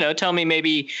 but tell me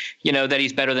maybe that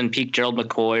he's better than peak Gerald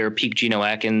McCoy or peak Geno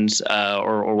Atkins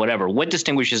or whatever. What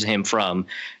distinguishes him from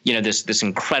this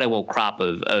incredible crop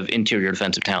of interior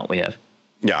defensive talent we have?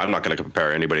 Yeah, I'm not going to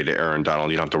compare anybody to Aaron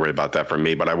Donald. You don't have to worry about that from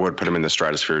me, but I would put him in the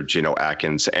stratosphere of Geno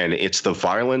Atkins. And it's the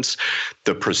violence,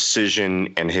 the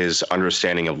precision, and his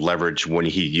understanding of leverage when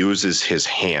he uses his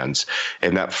hands.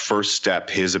 And that first step,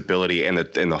 his ability and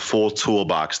the full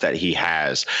toolbox that he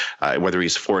has, whether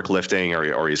he's forklifting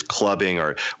or he's clubbing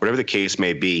or whatever the case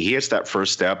may be, he hits that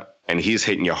first step, and he's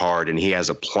hitting you hard, and he has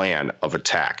a plan of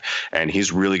attack. And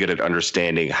he's really good at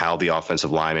understanding how the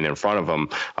offensive lineman in front of him,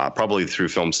 probably through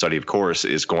film study, of course,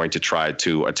 is going to try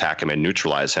to attack him and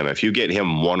neutralize him. If you get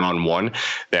him one-on-one,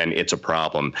 then it's a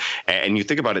problem. And you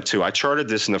think about it, too. I charted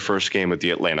this in the first game with the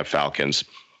Atlanta Falcons.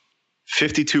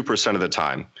 52% of the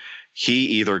time, he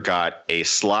either got a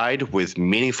slide with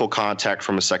meaningful contact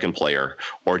from a second player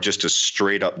or just a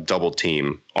straight up double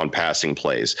team on passing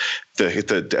plays.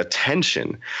 The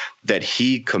attention that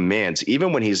he commands,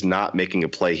 even when he's not making a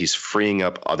play, he's freeing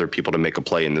up other people to make a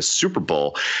play in the Super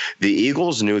Bowl. The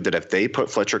Eagles knew that if they put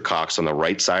Fletcher Cox on the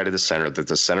right side of the center, that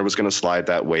the center was going to slide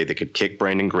that way. They could kick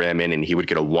Brandon Graham in and he would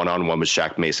get a one-on-one with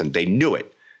Shaq Mason. They knew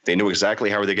it. They knew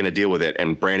exactly how were they going to deal with it,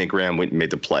 and Brandon Graham went and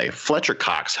made the play. Fletcher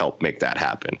Cox helped make that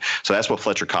happen. So that's what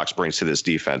Fletcher Cox brings to this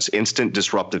defense. Instant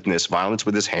disruptiveness, violence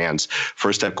with his hands,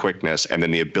 first-step quickness, and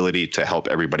then the ability to help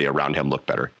everybody around him look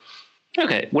better.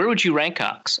 Okay. Where would you rank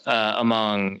Cox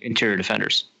among interior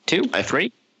defenders? 2?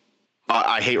 3?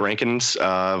 I hate Rankins. You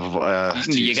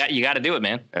got to do it,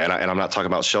 man. And I'm not talking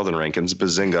about Sheldon Rankins,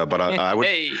 Bazinga, but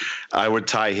I would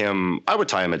tie him. I would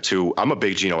tie him at 2. I'm a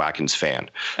big Geno Atkins fan,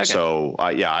 so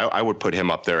I would put him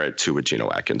up there at 2 with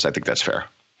Geno Atkins. I think that's fair.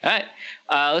 All right.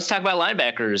 Let's talk about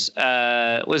linebackers.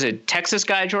 Was it Texas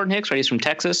guy Jordan Hicks? Right, he's from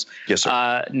Texas. Yes,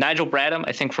 sir. Nigel Bradham,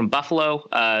 I think from Buffalo,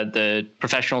 the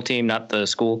professional team, not the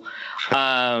school.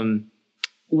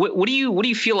 What do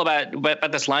you feel about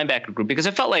this linebacker group? Because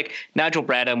it felt like Nigel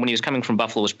Bradham, when he was coming from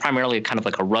Buffalo, was primarily kind of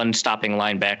like a run-stopping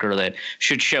linebacker that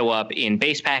should show up in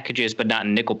base packages but not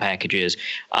in nickel packages.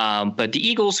 But the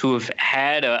Eagles, who have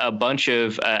had a bunch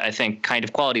of, I think, kind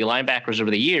of quality linebackers over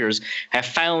the years, have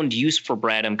found use for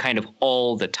Bradham kind of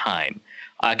all the time.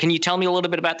 Can you tell me a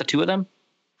little bit about the two of them?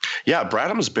 Yeah,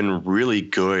 Bradham's been really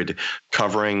good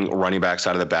covering running backs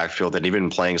out of the backfield and even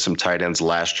playing some tight ends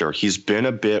last year. He's been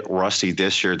a bit rusty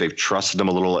this year. They've trusted him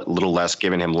a little less,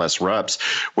 given him less reps.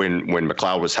 When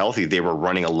McLeod was healthy, they were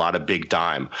running a lot of big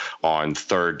dime on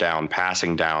third down,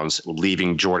 passing downs,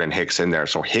 leaving Jordan Hicks in there.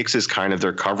 So Hicks is kind of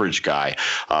their coverage guy.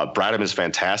 Bradham is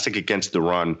fantastic against the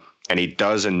run, and he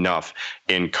does enough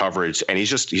in coverage, and he's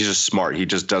just smart. He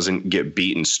just doesn't get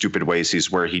beat in stupid ways.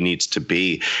 He's where he needs to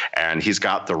be, and he's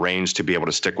got the range to be able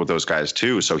to stick with those guys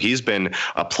too. So he's been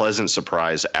a pleasant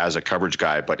surprise as a coverage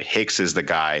guy, but Hicks is the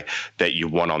guy that you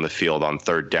want on the field on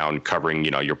third down covering,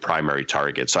 your primary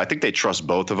target. So I think they trust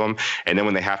both of them. And then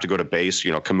when they have to go to base,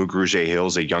 Camus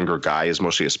Grugier-Hill's a younger guy, is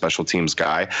mostly a special teams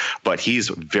guy, but he's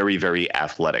very, very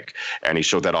athletic, and he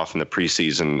showed that off in the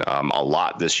preseason a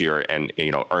lot this year, and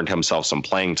earned himself some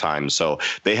playing time. So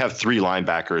they have 3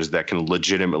 linebackers that can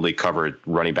legitimately cover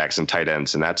running backs and tight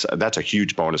ends, and that's a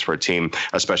huge bonus for a team,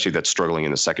 especially that's struggling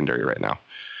in the secondary right now.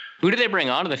 Who do they bring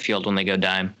onto the field when they go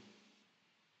dime?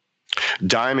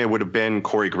 Dime, it would have been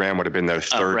Corey Graham would have been their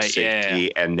third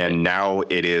safety, and then now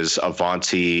it is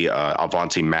Avanti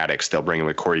Maddox. They'll bring him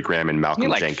with Corey Graham and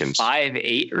Malcolm Jenkins.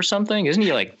 5'8" or something? Isn't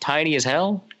he like tiny as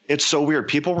hell? It's so weird.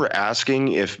 People were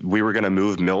asking if we were going to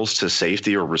move Mills to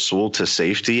safety or Rasul to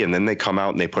safety, and then they come out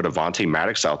and they put Avanti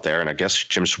Maddox out there. And I guess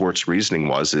Jim Schwartz's reasoning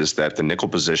is that the nickel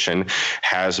position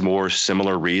has more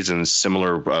similar reasons,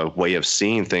 similar way of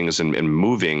seeing things and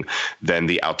moving than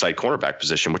the outside cornerback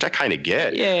position, which I kind of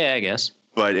get. Yeah, I guess.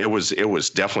 But it was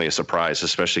definitely a surprise,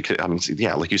 especially,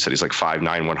 like you said, he's like 5'9",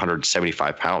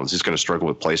 175 pounds. He's going to struggle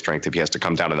with play strength if he has to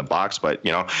come down in the box. But,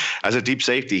 as a deep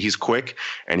safety, he's quick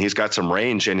and he's got some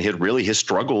range, and his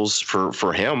struggles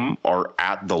for him are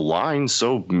at the line.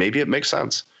 So maybe it makes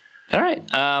sense. All right.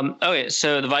 Okay,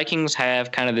 so the Vikings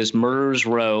have kind of this murderer's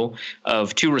row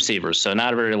of 2 receivers, so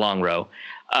not a very long row.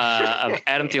 Of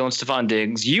Adam Thielen, Stephon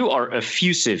Diggs. You are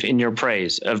effusive in your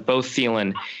praise of both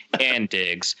Thielen and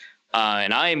Diggs.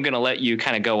 And I am going to let you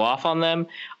kind of go off on them.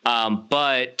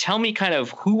 But tell me kind of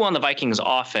who on the Vikings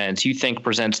offense you think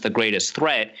presents the greatest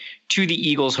threat to the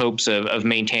Eagles' hopes of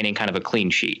maintaining kind of a clean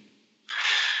sheet.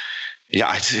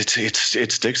 Yeah,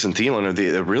 it's Diggs and Thielen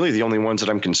are really the only ones that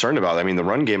I'm concerned about. I mean, the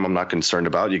run game I'm not concerned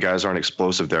about. You guys aren't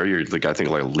explosive there. You're I think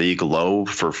like league low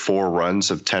for 4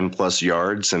 runs of 10+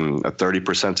 yards and a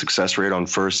 30% success rate on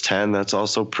first 10. That's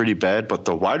also pretty bad. But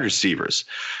the wide receivers,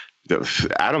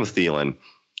 Adam Thielen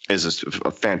is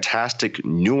a fantastic,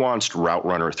 nuanced route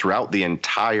runner throughout the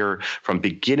entire, from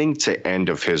beginning to end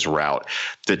of his route.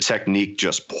 The technique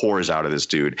just pours out of this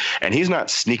dude. And he's not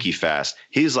sneaky fast.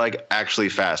 He's like actually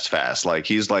fast. Like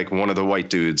he's like one of the white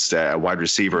dudes, wide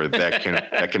receiver that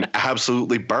can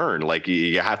absolutely burn. Like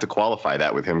you have to qualify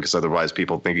that with him because otherwise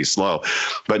people think he's slow.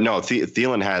 But no,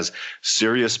 Thielen has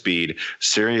serious speed,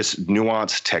 serious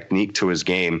nuanced technique to his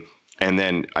game. And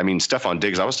then, Stephon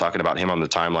Diggs, I was talking about him on the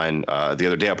timeline the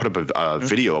other day. I put up a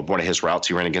video of one of his routes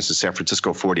he ran against the San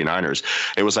Francisco 49ers.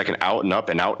 It was like an out and up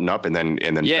and out and up and then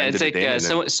yeah, it's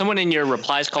like someone in your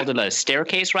replies called it a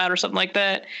staircase route or something like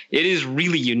that. It is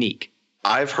really unique.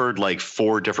 I've heard like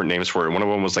 4 different names for it. One of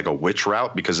them was like a witch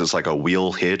route because it's like a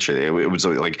wheel hitch. It was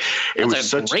like it was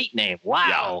such a great name.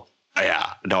 Wow.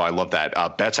 Yeah, no, I love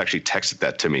that. Betts actually texted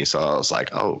that to me, so I was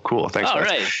like, "Oh, cool, thanks." Oh,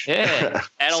 right, yeah,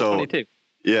 Adult So 22.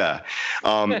 yeah,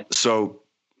 so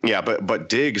yeah, but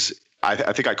Diggs, I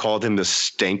think I called him the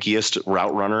stankiest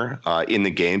route runner in the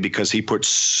game because he put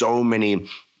so many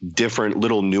different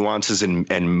little nuances and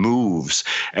moves,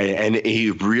 and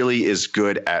he really is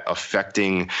good at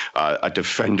affecting a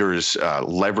defender's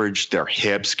leverage, their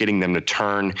hips, getting them to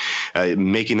turn,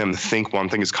 making them think one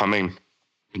thing is coming,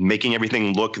 making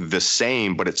everything look the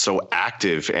same, but it's so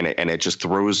active and it just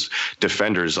throws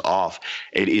defenders off.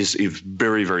 It is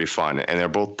very, very fun. And they're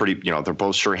both pretty, they're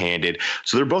both sure-handed.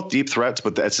 So they're both deep threats,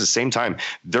 but at the same time,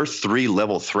 they're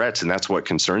 3-level threats. And that's what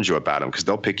concerns you about them, because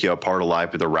they'll pick you apart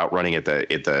alive with the route running at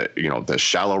the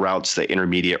shallow routes, the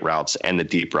intermediate routes, and the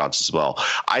deep routes as well.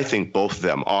 I think both of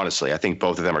them, honestly,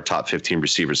 are top 15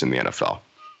 receivers in the NFL.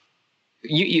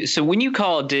 So when you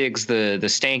call Diggs the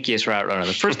stankiest route runner,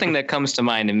 the first thing that comes to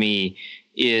mind to me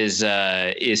is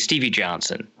Stevie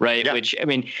Johnson, right? Yeah. Which, I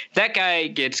mean, that guy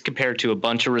gets compared to a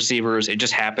bunch of receivers. It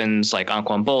just happens, like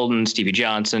Anquan Bolden, Stevie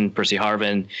Johnson, Percy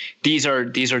Harvin. These are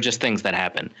just things that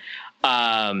happen.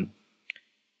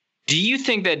 Do you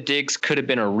think that Diggs could have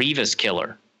been a Revis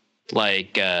killer,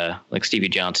 like Stevie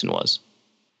Johnson was?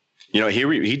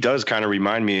 He does kind of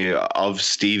remind me of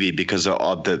Stevie because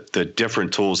of the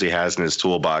different tools he has in his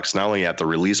toolbox, not only at the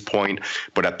release point,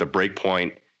 but at the break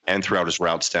point and throughout his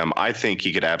route stem. I think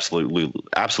he could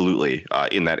absolutely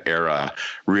in that era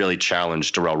really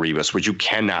challenge Darrelle Revis, which you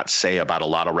cannot say about a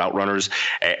lot of route runners.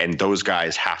 And those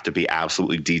guys have to be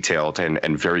absolutely detailed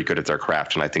and very good at their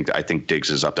craft. And I think Diggs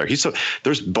is up there.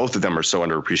 There's both of them are so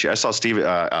underappreciated. I saw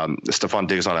Stephon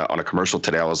Diggs on a commercial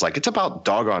today. I was like, it's about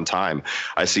doggone time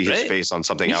I see his face on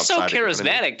something outside. He's so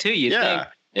charismatic too. You think?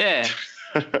 Yeah.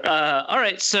 All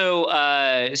right. So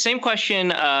same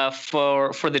question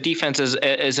for the defense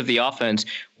as of the offense.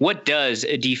 What does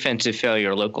a defensive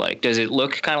failure look like? Does it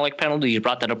look kind of like penalty? You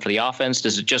brought that up for the offense.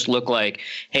 Does it just look like,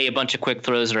 hey, a bunch of quick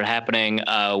throws that are happening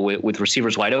with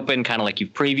receivers wide open, kind of like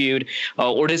you've previewed?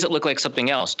 Or does it look like something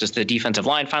else? Does the defensive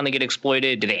line finally get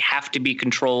exploited? Do they have to be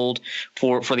controlled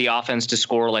for the offense to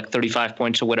score like 35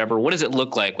 points or whatever? What does it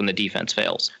look like when the defense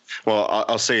fails? Well,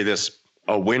 I'll say this.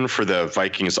 A win for the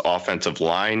Vikings offensive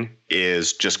line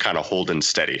is just kind of holding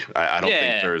steady. I don't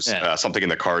think there's something in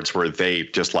the cards where they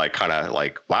just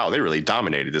wow, they really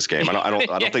dominated this game. I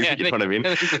don't think you know what I mean.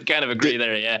 Kind of agree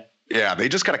there. Yeah. Yeah, they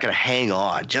just got to kind of hang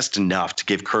on just enough to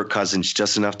give Kirk Cousins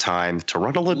just enough time to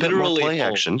run a little bit more play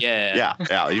action. Yeah.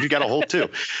 You got to hold too.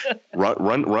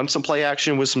 Run some play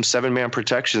action with some 7-man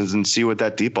protections and see what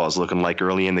that deep ball is looking like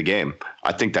early in the game.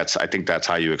 I think that's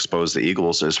how you expose the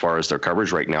Eagles as far as their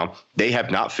coverage right now. They have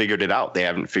not figured it out. They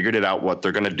haven't figured it out what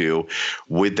they're going to do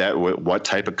with that, what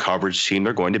type of coverage team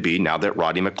they're going to be now that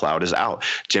Roddy McLeod is out.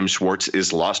 Jim Schwartz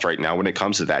is lost right now when it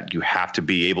comes to that. You have to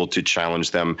be able to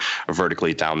challenge them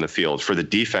vertically down the field. For the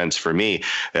defense, for me,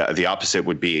 the opposite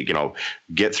would be,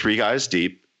 get 3 guys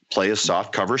deep, play a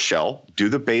soft cover shell, do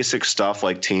the basic stuff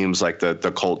like teams like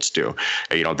the Colts do.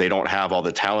 They don't have all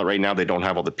the talent right now. They don't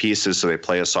have all the pieces. So they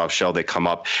play a soft shell. They come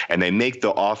up and they make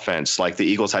the offense like the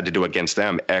Eagles had to do against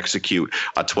them, execute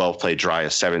a 12-play drive, a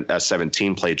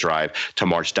 17-play drive to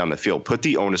march down the field. Put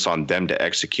the onus on them to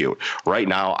execute. Right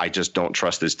now, I just don't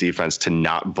trust this defense to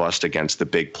not bust against the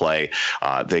big play.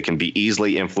 They can be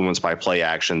easily influenced by play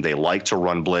action. They like to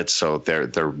run blitz, so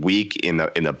they're weak in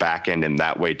the back end in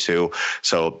that way too.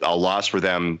 So a loss for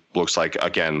them looks like,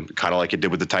 again, kind of like it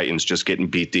did with the Titans, just getting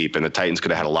beat deep. And the Titans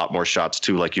could have had a lot more shots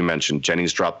too, like you mentioned.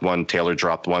 Jennings dropped one, Taylor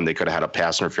dropped one. They could have had a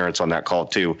pass interference on that call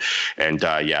too. And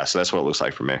so that's what it looks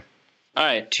like for me. All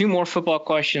right, 2 more football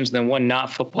questions, then 1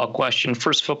 not football question.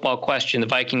 First football question, the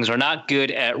Vikings are not good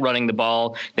at running the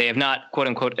ball. They have not, quote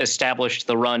unquote, established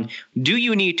the run. Do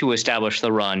you need to establish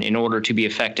the run in order to be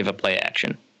effective at play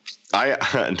action?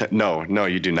 No,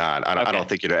 you do not. I don't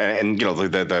think you do. And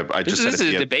this is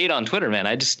a debate on Twitter, man.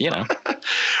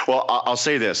 Well, I'll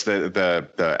say this: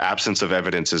 the absence of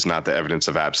evidence is not the evidence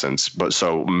of absence. But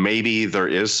so maybe there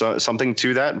is something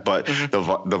to that. But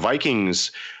the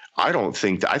Vikings.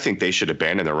 I think they should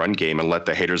abandon the run game and let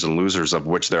the haters and losers, of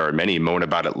which there are many, moan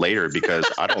about it later, because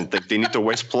I don't think they need to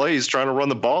waste plays trying to run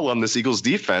the ball on this Eagles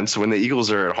defense when the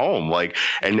Eagles are at home.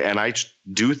 And I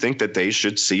do think that they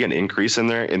should see an increase in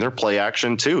their play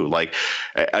action too.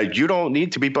 You don't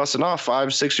need to be busting off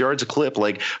 5-6 yards a clip.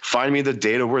 Find me the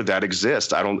data where that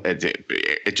exists.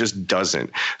 It just doesn't.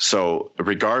 So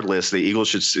regardless, the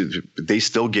Eagles they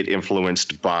still get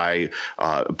influenced by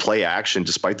play action,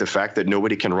 despite the fact that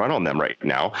nobody can run on them right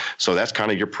now. So that's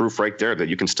kind of your proof right there that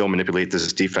you can still manipulate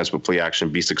this defense with play action,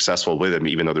 be successful with them,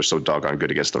 even though they're so doggone good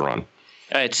against the run.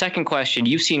 All right, second question.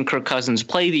 You've seen Kirk Cousins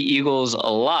play the Eagles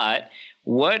a lot.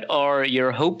 What are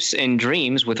your hopes and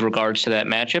dreams with regards to that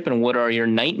matchup, and what are your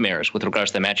nightmares with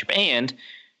regards to that matchup? And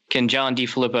can John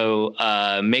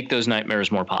DeFilippo make those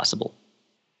nightmares more possible?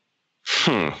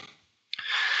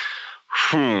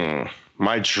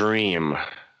 My dream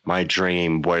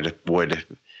would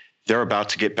they're about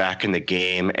to get back in the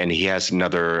game, and he has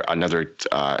another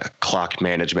clock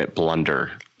management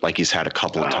blunder like he's had a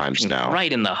couple of times now.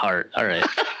 Right in the heart. All right.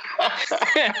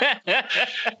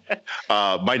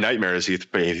 My nightmare is he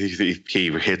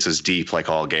hits his deep like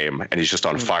all game, and he's just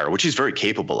on fire, which he's very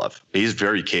capable of. He's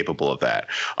very capable of that.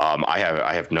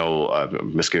 I have no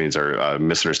misgivings or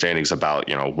misunderstandings about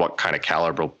what kind of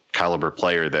caliber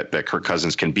player that Kirk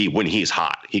Cousins can be when he's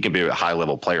hot. He can be a high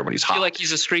level player when he's hot. I feel like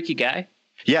he's a streaky guy.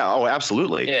 Yeah. Oh,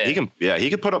 absolutely. Yeah. He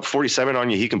can put up 47 on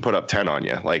you. He can put up 10 on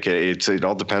you. Like it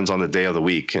all depends on the day of the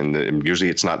week. And usually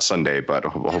it's not Sunday, but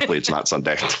hopefully it's not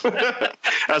Sunday.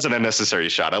 That's an unnecessary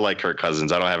shot. I like Kirk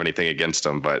Cousins. I don't have anything against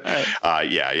him, but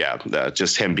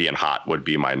just him being hot would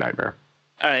be my nightmare.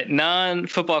 All right,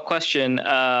 non-football question.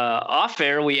 Off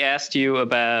air, we asked you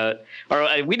about, or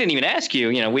we didn't even ask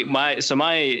you. My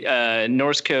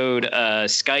Norse code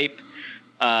Skype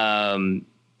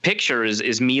picture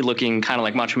is me looking kind of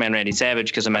like Macho Man Randy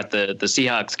Savage because I'm at the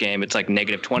Seahawks game. It's like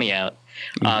 -20 out.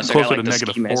 So closer I got,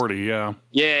 to -40, yeah.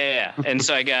 Yeah. And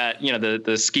so I got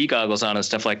the ski goggles on and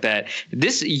stuff like that.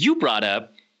 You brought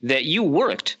up that you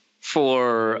worked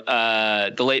for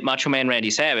the late Macho Man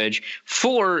Randy Savage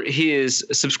for his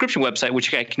subscription website,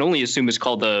 which I can only assume is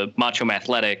called the Macho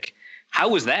Athletic. How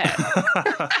was that?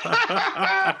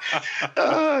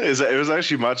 It was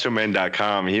actually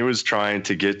machoman.com. He was trying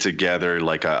to get together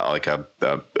like a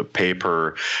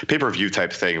pay-per-view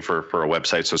type thing for a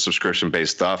website, so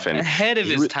subscription-based stuff. And ahead of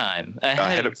his time.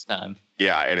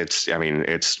 Yeah, and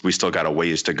we still got a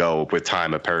ways to go with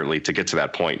time apparently to get to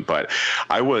that point. But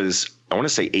I want to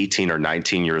say 18 or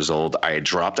 19 years old. I had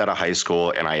dropped out of high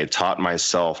school and I had taught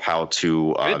myself how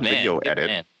to video edit.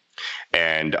 Man.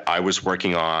 And I was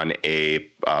working on a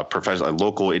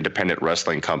local independent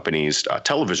wrestling company's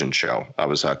television show. I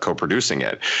was co-producing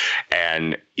it,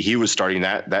 and he was starting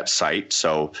that site.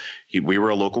 So we were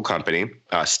a local company.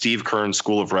 Steve Kern's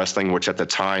School of Wrestling, which at the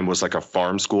time was like a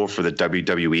farm school for the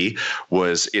WWE,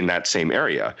 was in that same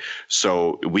area.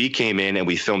 So we came in and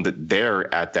we filmed it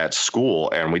there at that school,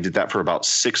 and we did that for about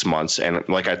 6 months. And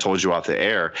like I told you off the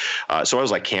air, so I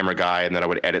was like camera guy, and then I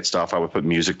would edit stuff. I would put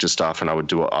music to stuff, and I would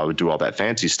do all that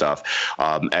fancy stuff.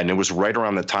 And it was right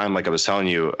around the time, like I was telling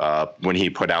you, when he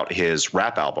put out his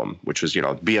rap album, which was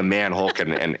Be a Man, Hulk,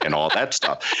 and all that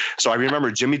stuff. So I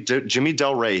remember Jimmy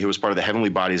Del Rey, who was part of the Heavenly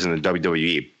Bodies in the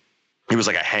WWE. He was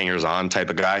like a hangers-on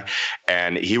type of guy,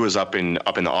 and he was up in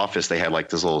the office. They had like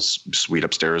this little suite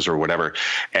upstairs or whatever,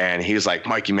 and he was like,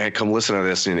 "Mikey, man, come listen to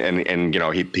this." And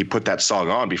he put that song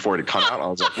on before it had come out. I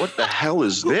was like, "What the hell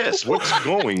is this? What's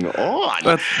going on?"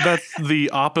 That's the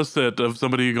opposite of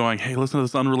somebody going, "Hey, listen to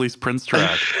this unreleased Prince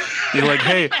track." You're like,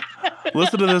 "Hey,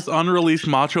 listen to this unreleased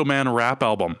Macho Man rap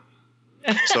album."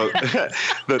 So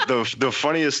the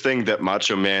funniest thing that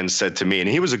Macho Man said to me, and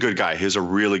he was a good guy. He was a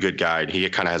really good guy. He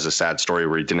kind of has a sad story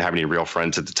where he didn't have any real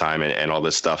friends at the time and all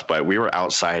this stuff. But we were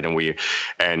outside and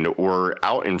we're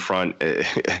out in front,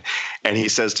 and he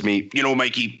says to me,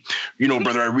 "Mikey,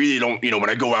 brother, I really don't, when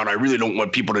I go out, I really don't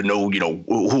want people to know,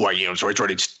 who I am. So I try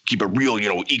to keep it real,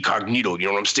 incognito. You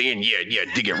know what I'm saying? Yeah,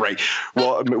 dig it right."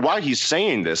 Well, while he's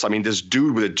saying this, this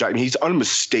dude with he's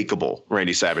unmistakable.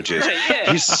 Randy Savage is.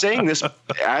 Yeah. He's saying this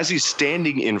as he's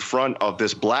standing in front of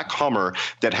this black Hummer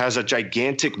that has a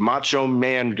gigantic Macho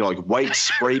Man like white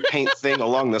spray paint thing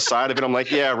along the side of it. I'm like,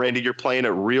 yeah, Randy, you're playing it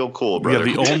real cool, brother.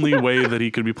 Yeah, the only way that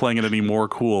he could be playing it any more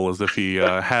cool is if he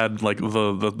had like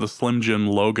the Slim Jim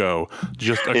logo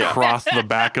just across the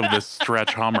back of this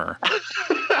stretch Hummer.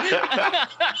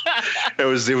 It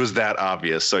was that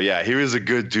obvious. So yeah, he was a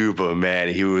good dude, but man,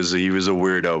 he was a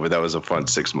weirdo. But that was a fun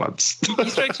 6 months. He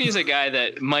strikes me as a guy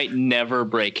that might never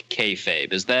break kayfabe.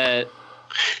 Is that?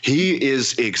 He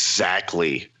is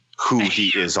exactly who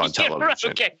he is on television.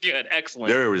 Okay, good, excellent.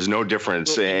 There was no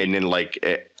difference. And then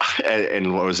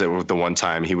and what was it the one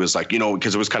time he was like,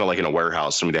 because it was kind of like in a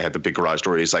warehouse and they had the big garage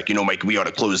door. He's like, Mike, we ought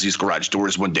to close these garage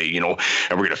doors one day, and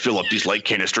we're going to fill up these light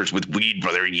canisters with weed,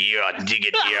 brother. Yeah, dig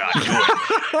it. Yeah,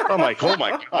 do it. I'm like, oh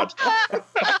my God.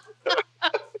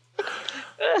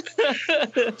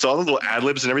 So all the little ad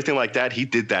libs and everything like that, he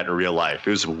did that in real life.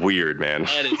 It was weird, man.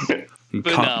 That is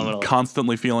phenomenal.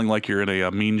 Constantly feeling like you're in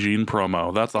a Mean Gene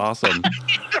promo. That's awesome.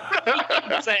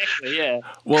 Exactly, yeah.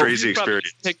 Well, crazy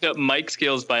experience. Picked up mic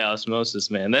skills by osmosis,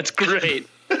 man. That's great.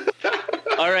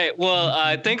 All right.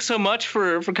 Well, thanks so much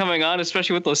for coming on,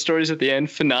 especially with those stories at the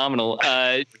end. Phenomenal.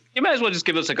 You might as well just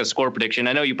give us like a score prediction.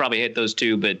 I know you probably hit those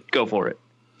two, but go for it.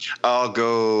 I'll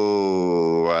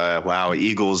go. Wow,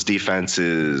 Eagles defense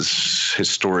is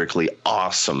historically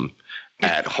awesome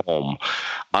at home.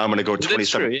 I'm going to go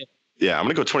 27. True, yeah. Yeah, I'm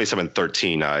going to go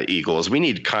 27-13 Eagles. We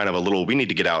need we need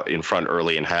to get out in front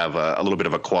early and have a little bit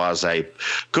of a quasi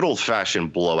good old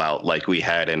fashioned blowout like we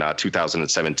had in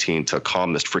 2017 to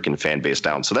calm this freaking fan base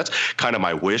down. So that's kind of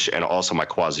my wish and also my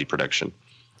quasi prediction.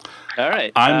 All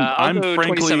right. I'm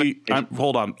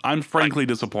frankly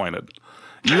disappointed.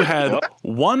 You had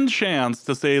one chance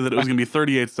to say that it was going to be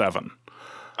 38-7.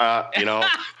 I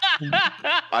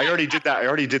already did that. I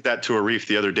already did that to Arif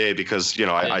the other day because,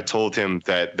 I told him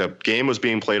that the game was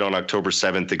being played on October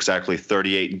 7th, exactly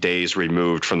 38 days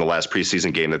removed from the last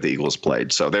preseason game that the Eagles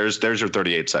played. So there's your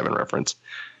 38-7 reference.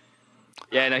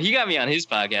 Yeah, no, he got me on his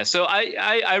podcast. So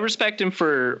I respect him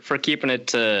for keeping it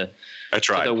to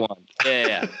the one.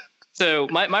 Yeah. So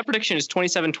my prediction is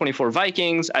 27-24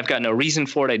 Vikings. I've got no reason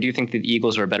for it. I do think that the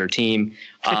Eagles are a better team.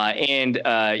 It's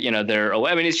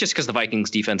just because the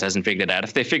Vikings defense hasn't figured it out.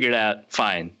 If they figure it out,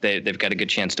 fine. They've got a good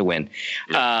chance to win.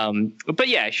 Yeah. But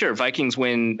yeah, sure. Vikings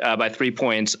win by 3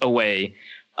 points away.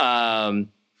 But,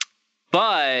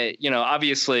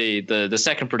 obviously the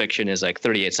second prediction is like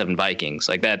 38-7 Vikings.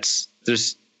 Like it's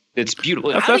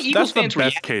beautiful. That's the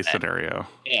best case scenario.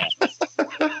 Yeah.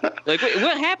 Like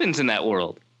what happens in that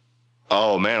world?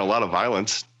 Oh man, a lot of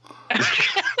violence.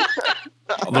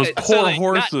 Those poor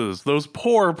horses. Those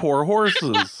poor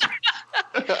horses.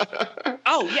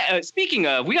 Oh yeah. Speaking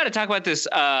of, we got to talk about this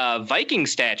Viking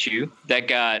statue that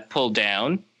got pulled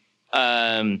down.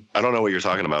 I don't know what you're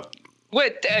talking about.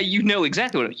 What you know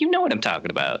exactly what I'm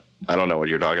talking about. I don't know what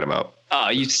you're talking about. Oh,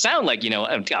 you sound like you know.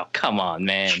 Oh, come on,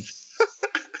 man.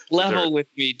 Level with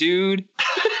me, dude.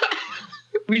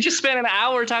 We just spent an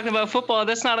hour talking about football.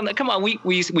 That's not. Come on,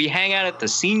 we hang out at the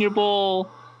Senior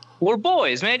Bowl. We're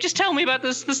boys, man. Just tell me about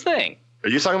this thing. Are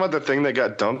you talking about the thing that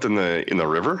got dumped in the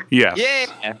river? Yes.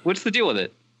 Yeah. What's the deal with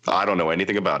it? I don't know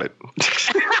anything about it.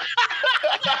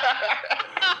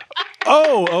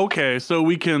 Oh, okay. So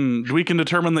we can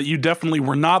determine that you definitely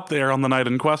were not there on the night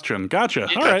in question. Gotcha.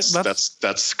 All right,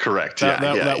 that's correct.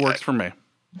 That works for me.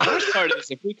 The worst part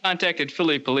is if we contacted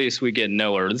Philly police, we get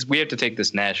nowhere. We have to take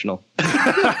this national.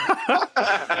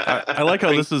 I like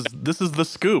how this is the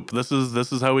scoop. This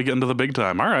is how we get into the big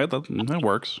time. All right, that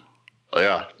works.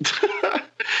 Yeah.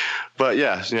 But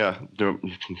yeah,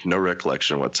 no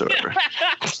recollection whatsoever.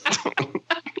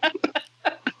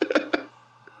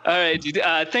 All right, dude.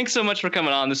 Thanks so much for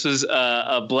coming on. This was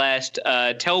a blast.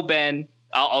 Tell Ben,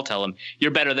 I'll tell him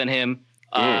you're better than him.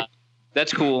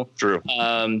 That's cool. True.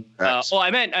 I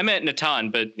meant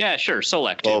Natan, but yeah, sure.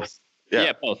 Solek. Both.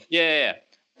 Yeah, both. Yeah.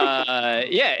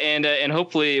 And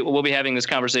hopefully we'll be having this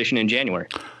conversation in January.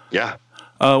 Yeah.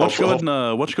 Why don't you go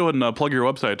ahead and plug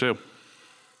your website too?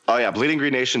 Oh yeah,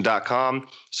 bleedinggreennation.com.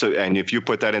 So, and if you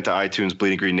put that into iTunes,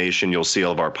 Bleeding Green Nation, you'll see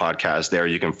all of our podcasts there.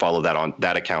 You can follow that on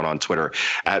that account on Twitter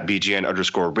at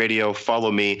BGN_radio.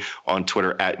 Follow me on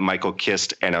Twitter at Michael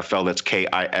Kist NFL. That's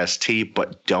KIST,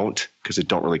 but don't, because I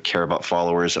don't really care about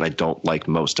followers and I don't like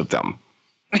most of them.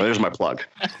 Well, there's my plug.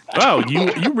 Wow,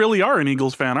 you really are an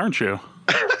Eagles fan, aren't you?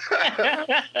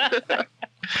 I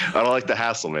don't like the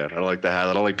hassle, man. I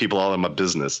don't like people all in my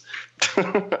business.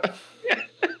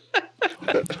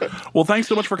 Well, thanks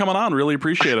so much for coming on. Really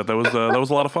appreciate it. That was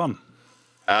a lot of fun.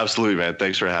 Absolutely, man.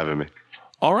 Thanks for having me.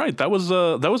 All right, that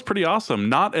was pretty awesome.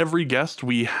 Not every guest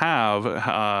we have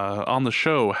on the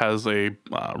show has a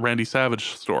Randy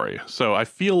Savage story, so I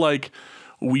feel like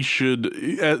we should,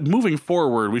 moving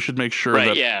forward, we should make sure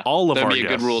that all of our guests, that'd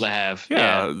be a good rule to have.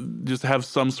 Yeah, just have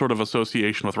some sort of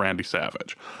association with Randy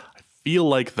Savage. I feel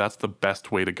like that's the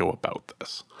best way to go about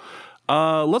this.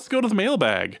 Let's go to the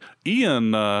mailbag.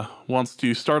 Ian wants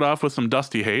to start off with some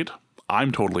Dusty hate.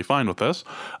 I'm totally fine with this.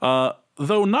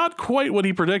 Though not quite what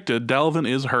he predicted, Dalvin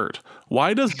is hurt.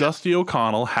 Why does Dusty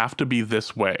O'Connell have to be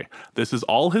this way? This is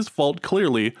all his fault,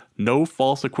 clearly. No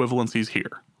false equivalencies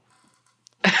here.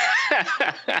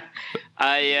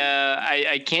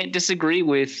 I can't disagree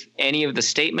with any of the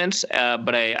statements,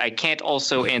 but I can't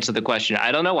also answer the question.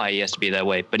 I don't know why he has to be that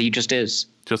way, but he just is.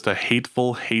 Just a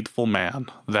hateful man.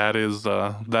 That is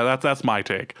that's my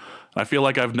take. I feel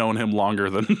like I've known him longer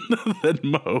than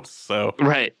most. So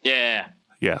right, yeah.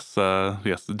 Yes,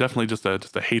 definitely just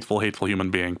a hateful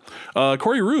human being.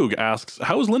 Corey Rug asks,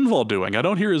 how's Linval doing? I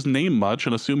don't hear his name much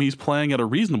and assume he's playing at a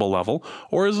reasonable level,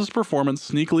 or is his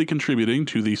performance sneakily contributing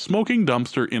to the smoking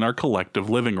dumpster in our collective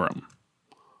living room?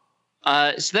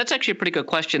 So that's actually a pretty good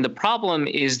question. The problem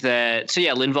is that,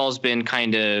 Linval's been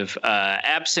kind of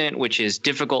absent, which is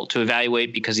difficult to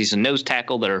evaluate because he's a nose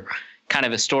tackle that are kind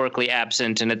of historically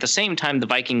absent. And at the same time, the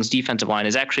Vikings defensive line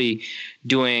is actually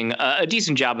doing a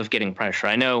decent job of getting pressure.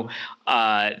 I know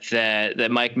that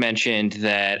Mike mentioned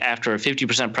that after a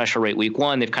 50% pressure rate week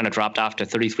one, they've kind of dropped off to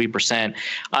 33%.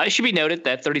 It should be noted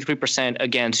that 33%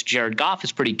 against Jared Goff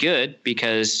is pretty good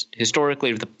because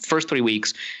historically, the first 3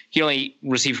 weeks, he only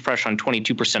received pressure on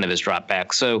 22% of his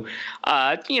dropbacks. So,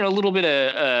 a little bit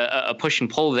of a push and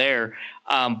pull there.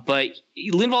 But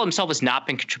Linval himself has not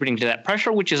been contributing to that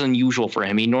pressure, which is unusual for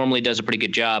him. He normally does a pretty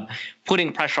good job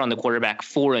putting pressure on the quarterback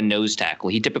for a nose tackle.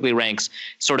 He typically ranks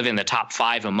sort of in the top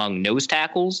 5 among nose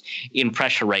tackles in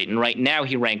pressure rate. And right now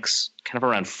he ranks kind of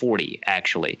around 40,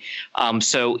 actually.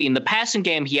 So in the passing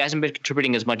game, he hasn't been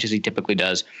contributing as much as he typically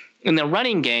does. In the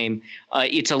running game,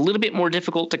 it's a little bit more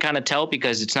difficult to kind of tell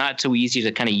because it's not so easy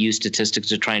to kind of use statistics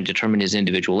to try and determine his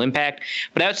individual impact.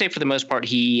 But I would say for the most part,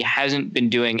 he hasn't been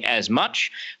doing as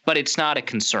much, but it's not a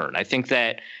concern. I think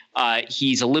that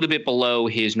he's a little bit below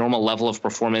his normal level of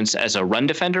performance as a run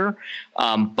defender,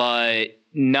 but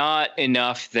not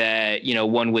enough that,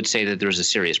 one would say that there's a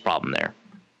serious problem there.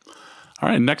 All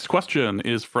right, next question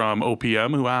is from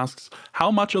OPM, who asks,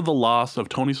 how much of the loss of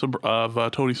Tony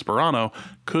Sperano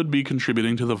could be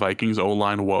contributing to the Vikings'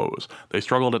 O-line woes? They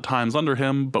struggled at times under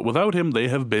him, but without him, they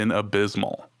have been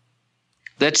abysmal.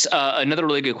 That's another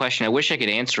really good question. I wish I could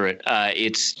answer it.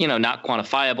 It's, not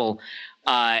quantifiable.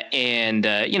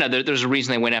 There's a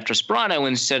reason they went after Sperano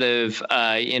instead of,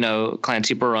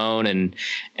 Clancy Barone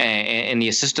and the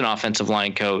assistant offensive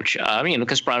line coach.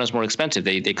 Because Sperano's more expensive.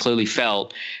 They clearly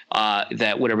felt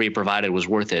that whatever he provided was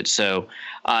worth it. So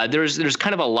there's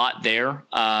kind of a lot there.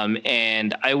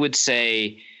 And I would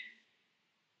say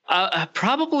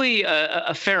probably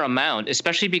a fair amount,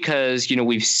 especially because,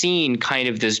 we've seen kind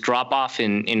of this drop off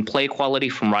in play quality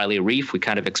from Riley Arif. We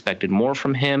kind of expected more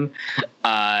from him.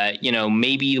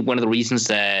 Maybe one of the reasons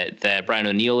that Brian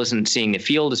O'Neill isn't seeing the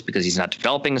field is because he's not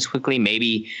developing as quickly.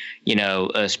 Maybe,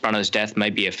 Sperano's death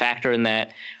might be a factor in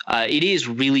that. It is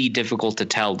really difficult to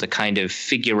tell, to kind of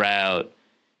figure out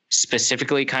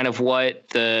specifically kind of what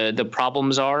the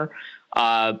problems are.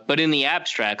 But in the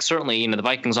abstract, certainly, the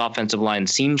Vikings offensive line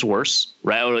seems worse,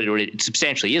 right? Or it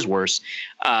substantially is worse.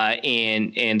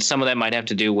 And some of that might have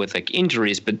to do with like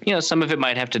injuries, but, some of it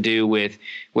might have to do with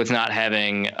not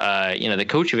having, the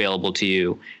coach available to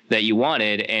you that you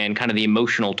wanted and kind of the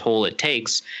emotional toll it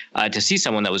takes, to see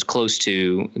someone that was close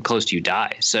to you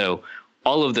die. So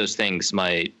all of those things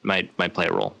might play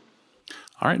a role.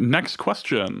 All right. Next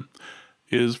question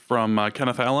is from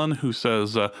Kenneth Allen, who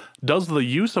says, does the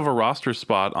use of a roster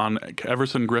spot on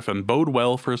Everson Griffin bode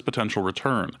well for his potential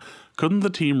return? Couldn't the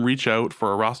team reach out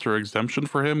for a roster exemption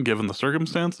for him given the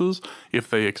circumstances if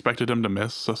they expected him to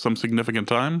miss some significant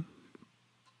time?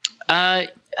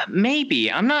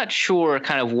 Maybe. I'm not sure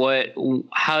kind of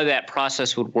how that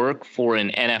process would work for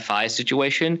an NFI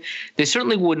situation. They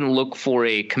certainly wouldn't look for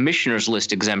a commissioner's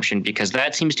list exemption because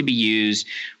that seems to be used.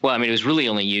 Well, it was really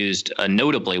only used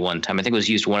notably one time. I think it was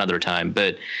used one other time,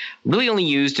 but really only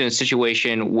used in a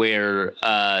situation where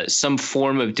some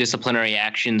form of disciplinary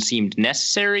action seemed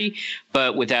necessary,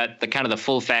 but without the kind of the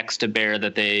full facts to bear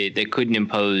that they couldn't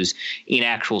impose in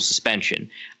actual suspension.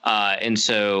 And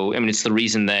so, it's the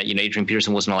reason that, Adrian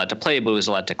Peterson wasn't allowed to play, but was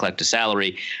allowed to collect a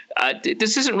salary.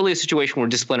 This isn't really a situation where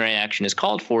disciplinary action is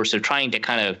called for. So trying to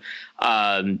kind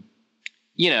of,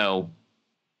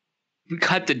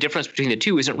 cut the difference between the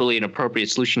two isn't really an appropriate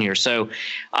solution here. So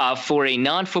for a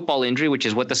non-football injury, which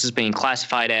is what this is being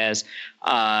classified as,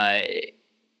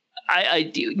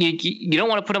 you don't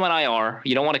want to put him on IR.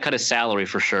 You don't want to cut his salary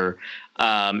for sure,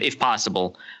 if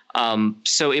possible.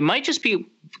 So it might just be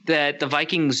that the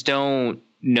Vikings don't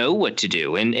know what to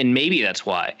do, and maybe that's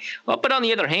why. But on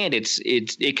the other hand,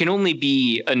 it can only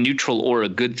be a neutral or a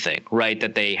good thing, right?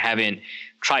 That they haven't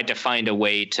tried to find a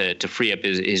way to free up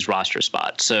his roster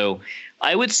spot. So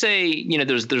I would say,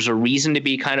 there's a reason to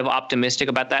be kind of optimistic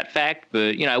about that fact,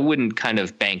 but I wouldn't kind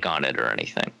of bank on it or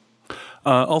anything.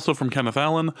 Also from Kenneth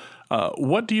Allen,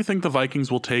 what do you think the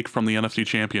Vikings will take from the NFC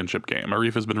Championship game?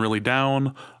 Arif has been really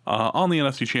down on the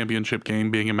NFC Championship game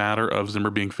being a matter of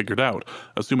Zimmer being figured out.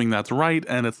 Assuming that's right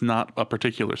and it's not a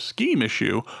particular scheme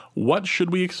issue, what should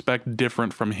we expect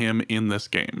different from him in this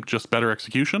game? Just better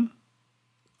execution?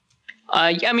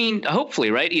 Hopefully,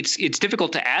 right? It's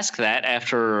difficult to ask that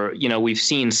after, we've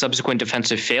seen subsequent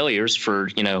defensive failures for,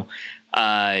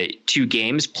 2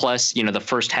 games plus, the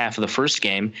first half of the first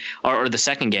game or the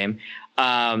second game.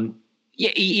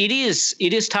 It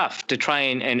is tough to try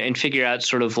and figure out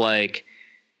sort of like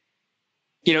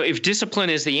if discipline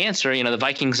is the answer, the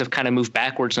Vikings have kind of moved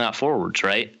backwards, not forwards,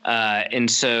 right? And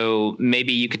so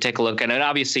maybe you could take a look at it.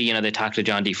 Obviously, they talked to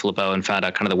John DeFilippo and found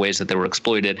out kind of the ways that they were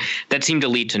exploited. That seemed to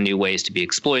lead to new ways to be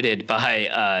exploited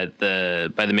by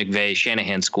the McVay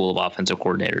Shanahan school of offensive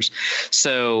coordinators.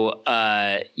 So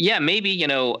maybe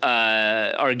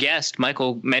our guest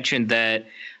Michael mentioned that.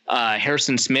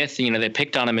 Harrison Smith, they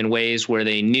picked on him in ways where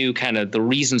they knew kind of the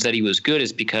reasons that he was good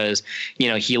is because,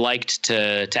 he liked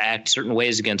to act certain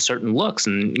ways against certain looks.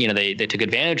 And, they took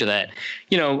advantage of that,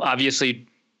 obviously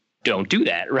don't do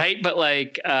that. Right. But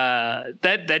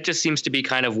that just seems to be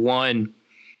kind of one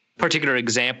particular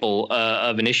example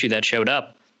of an issue that showed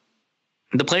up.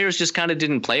 The players just kind of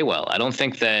didn't play well. I don't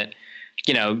think that,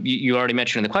 you already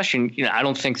mentioned in the question, I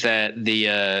don't think that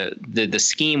the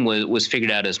scheme was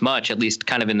figured out as much, at least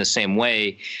kind of in the same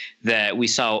way that we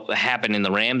saw happen in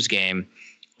the Rams game.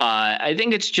 I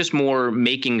think it's just more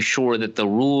making sure that the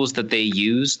rules that they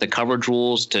use, the coverage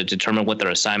rules to determine what their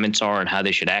assignments are and how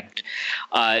they should act,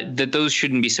 that those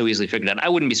shouldn't be so easily figured out. I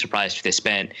wouldn't be surprised if they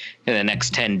spent the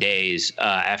next 10 days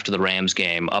after the Rams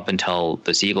game up until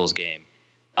this Eagles game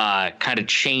kind of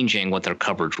changing what their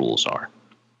coverage rules are.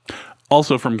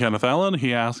 Also from Kenneth Allen,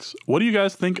 he asks, what do you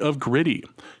guys think of Gritty?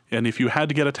 And if you had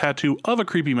to get a tattoo of a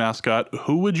creepy mascot,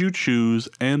 who would you choose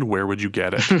and where would you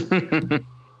get it?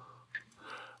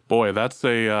 Boy, that's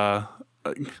a...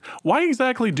 why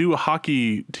exactly do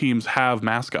hockey teams have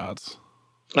mascots?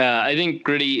 I think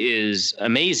Gritty is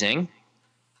amazing.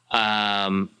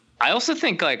 I also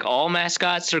think all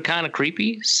mascots are kind of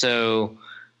creepy. So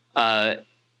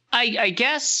I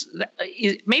guess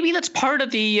maybe that's part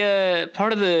of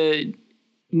the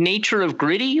nature of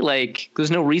Gritty. There's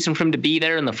no reason for him to be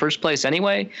there in the first place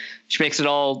anyway, which makes it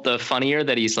all the funnier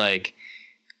that he's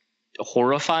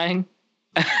horrifying.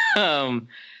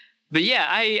 But yeah,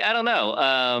 I don't know.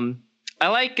 I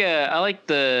like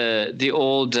the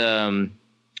old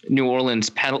New Orleans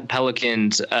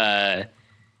Pelicans.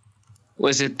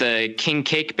 Was it the King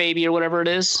Cake Baby or whatever it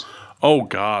is? Oh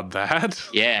God, that.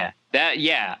 Yeah.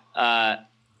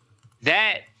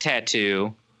 That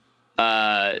tattoo,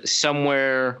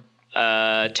 somewhere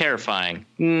terrifying.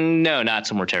 No, not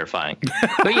somewhere terrifying.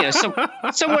 But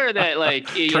somewhere that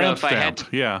if I had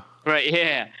yeah. Right,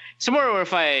 yeah. Somewhere where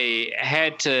if I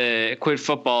had to quit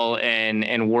football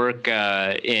and work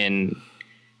in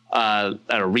at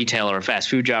a retail or a fast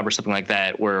food job or something like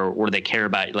that, where they care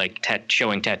about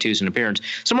showing tattoos and appearance,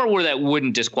 somewhere where that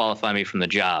wouldn't disqualify me from the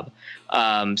job.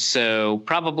 So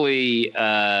probably,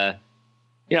 my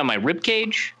rib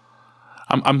cage.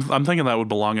 I'm thinking that would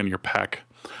belong in your pec,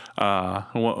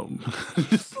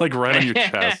 just right on your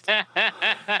chest.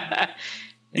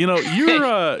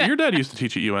 Your dad used to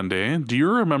teach at UND. Do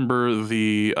you remember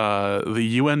the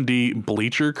UND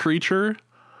bleacher creature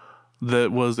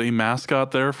that was a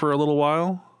mascot there for a little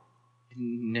while?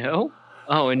 No.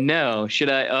 Oh no. Should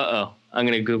I? I'm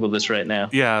going to Google this right now.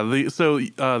 Yeah.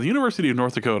 The University of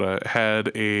North Dakota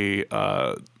had a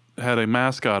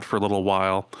mascot for a little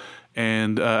while.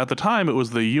 And at the time, it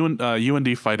was the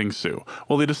UND Fighting Sioux.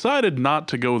 Well, they decided not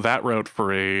to go that route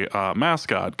for a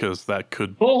mascot because that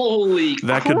could be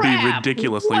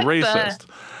ridiculously racist.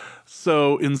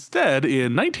 So instead,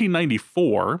 in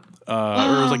 1994, or it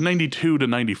was 92 to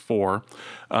 94,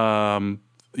 the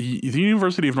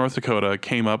University of North Dakota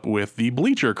came up with the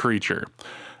bleacher creature.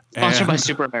 Sponsored by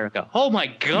Super America. Oh my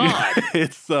God!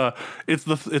 It's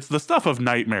the stuff of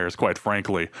nightmares, quite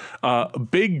frankly.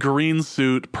 Big green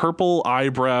suit, purple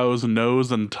eyebrows,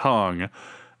 nose, and tongue,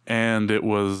 and it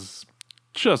was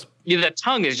just the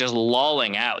tongue is just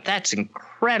lolling out. That's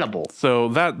incredible. So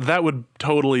that would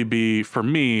totally be for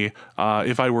me.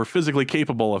 If I were physically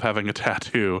capable of having a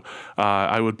tattoo,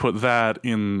 I would put that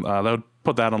in. That would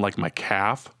put that on my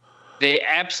calf. They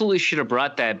absolutely should have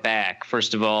brought that back,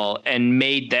 first of all, and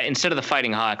made that instead of the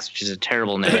Fighting Hawks, which is a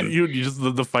terrible name. you just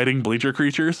the fighting bleacher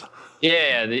creatures?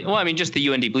 Yeah. Just the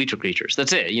UND bleacher creatures.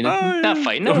 That's it. Not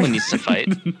fight. No one needs to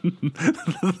fight.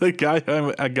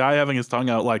 A guy having his tongue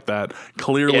out like that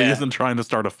clearly isn't trying to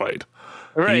start a fight.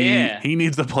 Right, He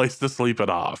needs a place to sleep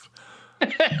it off.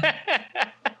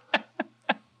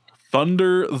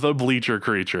 Thunder the bleacher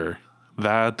creature.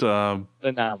 That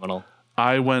phenomenal.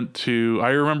 I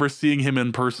remember seeing him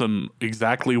in person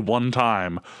exactly one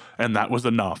time, and that was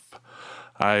enough.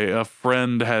 A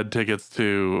friend had tickets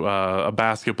to a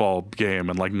basketball game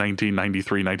in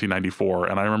 1993, 1994,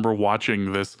 and I remember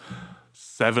watching this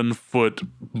 7-foot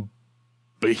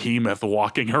behemoth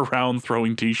walking around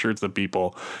throwing T-shirts at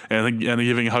people and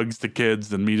giving hugs to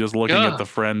kids, and me just looking at the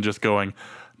friend just going,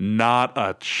 not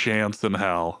a chance in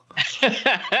hell.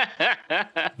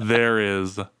 There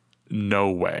is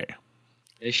no way.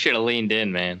 They should have leaned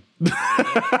in, man.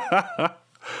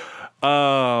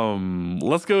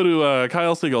 Let's go to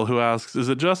Kyle Siegel, who asks, is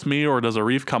it just me or does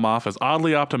Arif come off as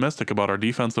oddly optimistic about our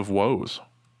defensive woes?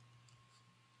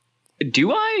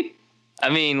 Do I?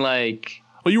 I mean, like...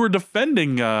 Well, you were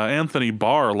defending Anthony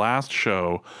Barr last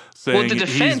show, saying... Well, the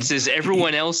defense is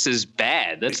everyone else is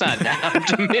bad. That's not that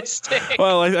optimistic.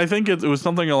 Well, I think it was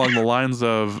something along the lines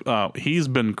of he's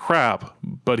been crap,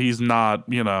 but he's not,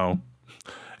 you know...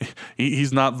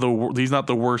 He's not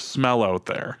the worst smell out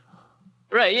there.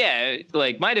 Right, yeah.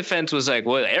 Like, my defense was like,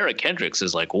 well, Eric Kendricks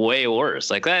is like way worse.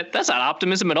 Like that's not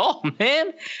optimism at all,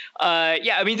 man.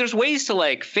 Yeah, I mean, there's ways to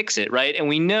like fix it, right? And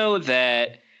we know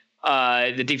that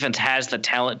the defense has the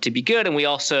talent to be good, and we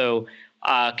also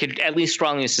could at least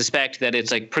strongly suspect that it's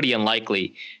like pretty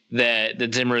unlikely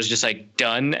that Zimmer is just like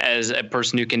done as a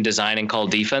person who can design and call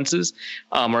defenses,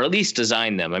 or at least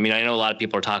design them. I mean, I know a lot of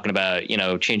people are talking about, you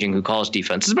know, changing who calls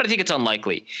defenses, but I think it's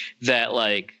unlikely that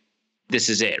like this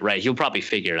is it, right? He'll probably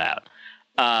figure it out.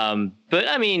 But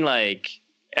I mean, like,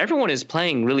 everyone is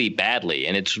playing really badly,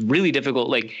 and it's really difficult.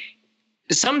 Like,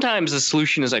 sometimes the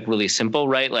solution is like really simple,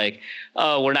 right? Like,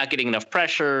 oh, we're not getting enough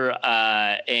pressure,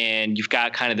 and you've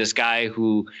got kind of this guy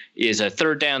who is a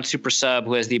third down super sub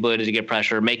who has the ability to get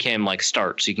pressure. Make him like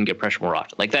start so you can get pressure more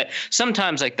often. Like that.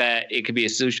 Sometimes like that, it could be a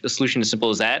solution as simple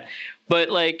as that. But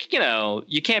like, you know,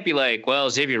 you can't be like, well,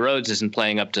 Xavier Rhodes isn't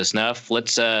playing up to snuff.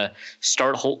 Let's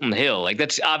start Holton Hill. Like,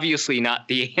 that's obviously not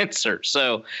the answer.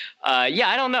 So, yeah,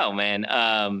 I don't know,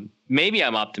 man. Maybe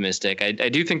I'm optimistic. I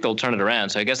do think they'll turn it around.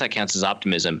 So I guess that counts as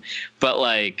optimism. But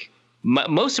like,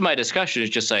 most of my discussion is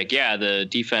just like, yeah, the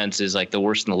defense is like the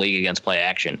worst in the league against play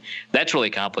action. That's really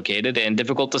complicated and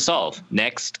difficult to solve.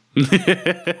 Next.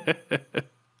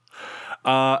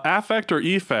 Affect or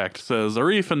Effect says,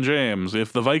 Arif and James,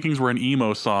 if the Vikings were an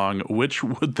emo song, which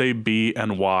would they be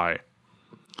and why?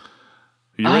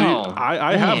 You ready?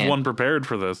 I have one prepared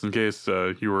for this in case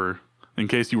you were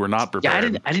not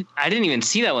prepared. Yeah, I didn't even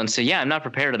see that one. So yeah, I'm not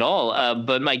prepared at all.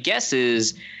 But my guess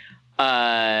is,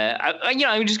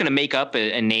 I'm just gonna make up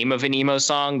a name of an emo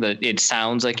song that it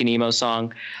sounds like an emo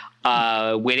song.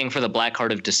 Waiting for the Black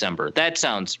Heart of December. That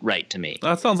sounds right to me.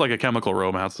 That sounds like a Chemical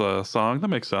Romance song. That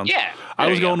makes sense. Yeah. I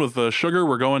was going with Sugar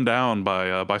We're Going Down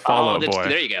by Fall Out Boy.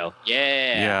 There you go.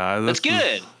 Yeah. Yeah. That's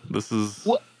good. This is...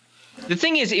 Well, the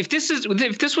thing is, if this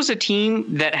was a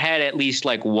team that had at least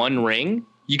like one ring,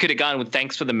 you could have gone with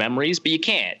Thanks for the Memories, but you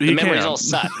can't. The memories all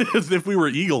suck. If we were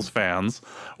Eagles fans,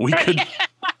 we could...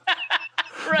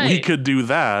 Right. We could do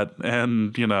that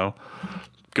and, you know...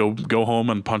 Go home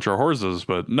and punch our horses,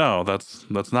 but no, that's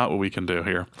not what we can do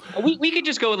here. We could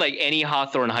just go with like any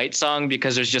Hawthorne Heights song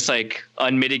because there's just like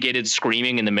unmitigated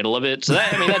screaming in the middle of it. So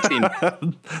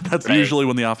that's right. Usually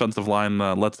when the offensive line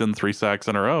lets in 3 sacks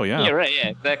in a row. Yeah. Yeah. Right. Yeah.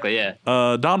 Exactly. Yeah.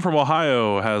 Don from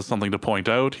Ohio has something to point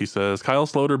out. He says Kyle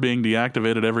Sloter being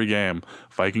deactivated every game.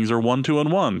 Vikings are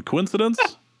 1-2-1.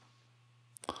 Coincidence?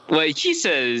 Well, he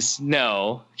says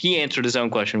no. He answered his own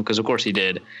question because of course he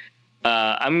did.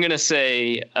 I'm going to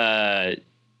say,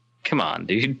 come on,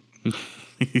 dude.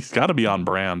 He's got to be on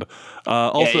brand.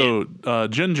 Also,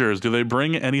 gingers, do they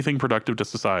bring anything productive to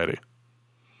society?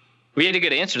 We had a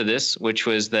good answer to this, which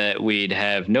was that we'd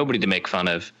have nobody to make fun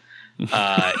of if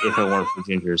it weren't for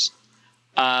gingers.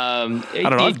 I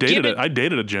don't know. I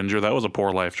dated a ginger. That was a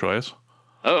poor life choice.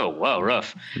 Oh, wow,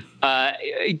 rough.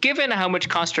 Given how much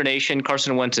consternation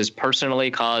Carson Wentz has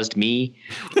personally caused me,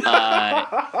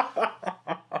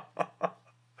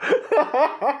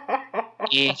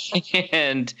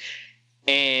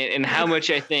 and how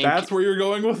much I think that's where you're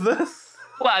going with this.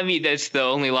 Well, I mean, that's the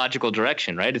only logical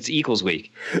direction, right? It's Eagles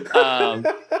week.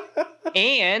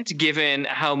 And given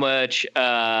how much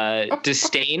not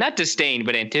disdain,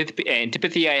 but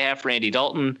antipathy I have for Andy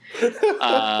Dalton.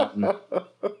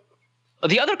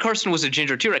 The other Carson was a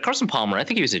ginger too, right? Carson Palmer, I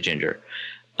think he was a ginger.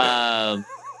 Yeah,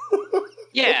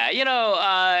 you know,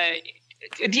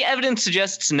 the evidence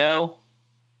suggests no.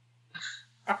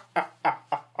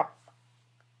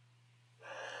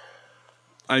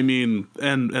 I mean,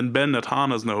 and Ben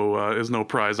Nathan is no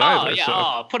prize either. Oh yeah,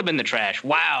 so. Put him in the trash.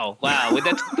 Wow.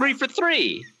 That's 3 for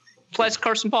 3. Plus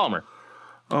Carson Palmer.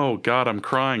 Oh God, I'm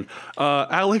crying.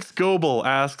 Alex Goebel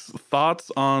asks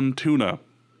thoughts on tuna.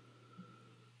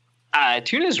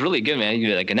 Tuna is really good, man.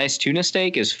 Like a nice tuna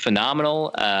steak is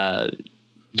phenomenal.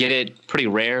 Get it pretty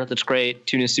rare. That's great.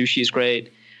 Tuna sushi is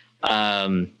great.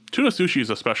 Tuna sushi is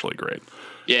especially great.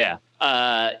 Yeah.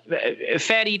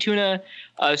 Fatty tuna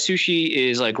sushi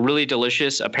is like really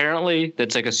delicious. Apparently,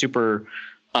 that's like a super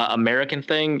American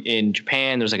thing. In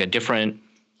Japan, there's like a different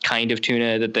kind of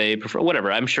tuna that they prefer.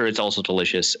 Whatever. I'm sure it's also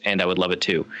delicious, and I would love it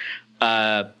too.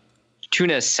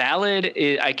 tuna salad,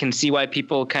 I can see why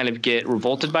people kind of get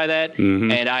revolted by that.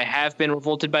 Mm-hmm. And I have been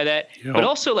revolted by that. Yep. But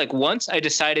also, like, once I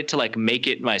decided to like make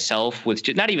it myself with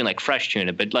not even like fresh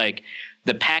tuna, but like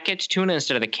the packet tuna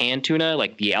instead of the canned tuna,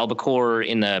 like the albacore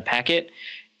in the packet,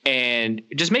 and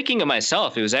just making it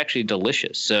myself, it was actually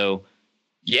delicious. So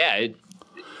yeah,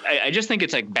 I just think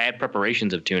it's like bad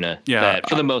preparations of tuna. Yeah, that,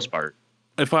 for the most part.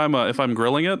 If I'm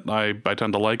grilling it, I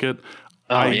tend to like it.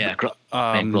 Man,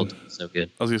 grilled is so good.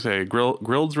 I was gonna say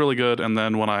grilled's really good, and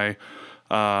then when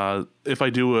if I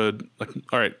do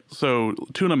all right, so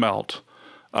tuna melt.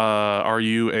 Are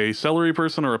you a celery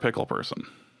person or a pickle person?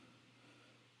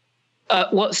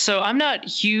 Well, so I'm not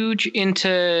huge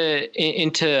into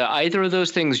either of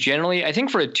those things generally. I think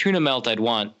for a tuna melt, I'd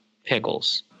want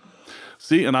pickles.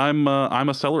 See, and I'm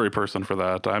a celery person for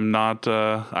that. I'm not.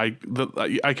 I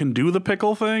can do the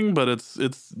pickle thing, but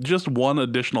it's just one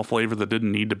additional flavor that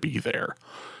didn't need to be there,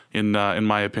 in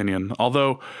my opinion.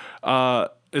 Although,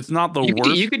 it's not the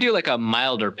worst. You could do like a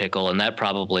milder pickle, and that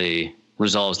probably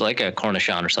resolves, like a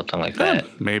Cornichon or something like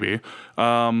that. Maybe.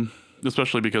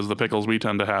 Especially because the pickles we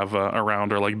tend to have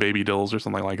around are like baby dills or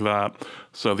something like that.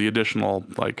 So the additional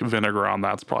like vinegar on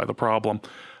that's probably the problem.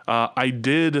 I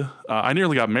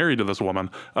nearly got married to this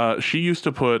woman. She used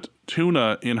to put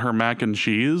tuna in her mac and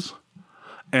cheese.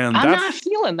 And I'm not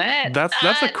feeling that.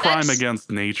 That's a crime against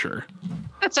nature.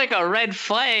 That's like a red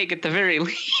flag at the very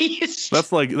least.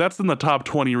 That's in the top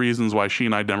 20 reasons why she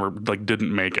and I never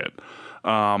didn't make it.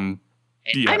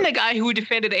 Yeah. I'm the guy who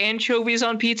defended anchovies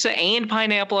on pizza and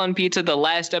pineapple on pizza the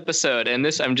last episode, and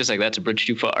this I'm just like, that's a bridge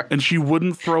too far. And she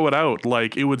wouldn't throw it out;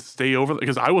 like it would stay over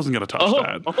because I wasn't going to touch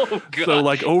that. Oh God. So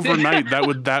like overnight,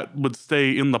 that would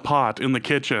stay in the pot in the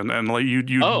kitchen, and like you'd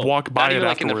walk by it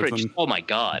afterwards. Oh my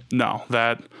God! No,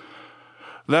 that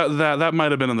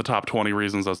might have been in the top 20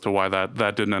 reasons as to why that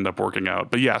didn't end up working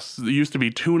out. But yes, it used to be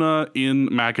tuna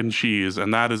in mac and cheese,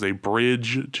 and that is a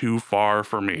bridge too far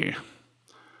for me.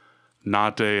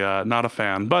 Not a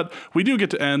fan, but we do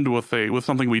get to end with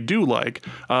something we do like.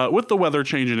 With the weather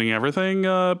changing and everything,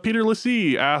 Peter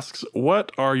Lassie asks,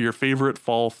 "What are your favorite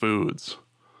fall foods?"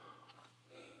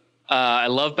 I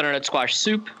love butternut squash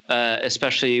soup,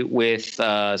 especially with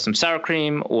some sour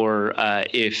cream, or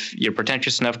if you're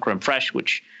pretentious enough, creme fraiche,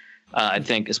 which I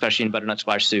think, especially in butternut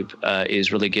squash soup,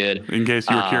 is really good. In case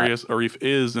you were curious, Arif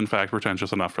is in fact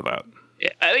pretentious enough for that.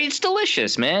 I mean, it's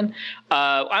delicious, man.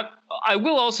 I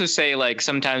will also say, like,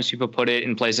 sometimes people put it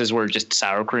in places where just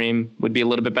sour cream would be a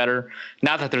little bit better.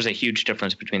 Not that there's a huge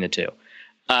difference between the two.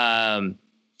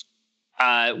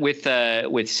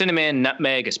 With cinnamon,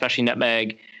 nutmeg, especially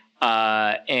nutmeg,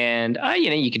 and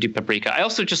you could do paprika. I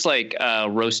also just like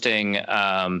roasting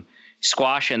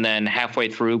squash and then halfway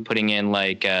through putting in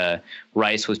like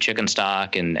rice with chicken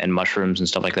stock and mushrooms and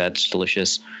stuff like that. It's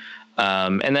delicious.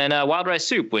 And then wild rice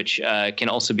soup, which can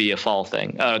also be a fall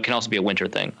thing. Can also be a winter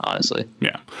thing, honestly.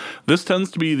 Yeah. This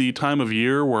tends to be the time of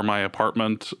year where my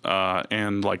apartment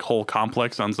and like whole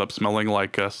complex ends up smelling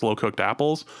like slow cooked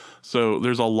apples. So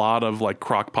there's a lot of like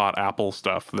crock pot apple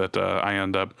stuff that I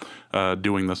end up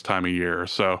doing this time of year.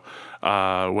 So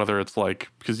whether it's like,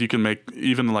 because you can make,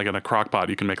 even like in a crock pot,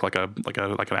 you can make like an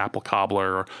apple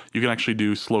cobbler, or you can actually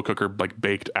do slow cooker like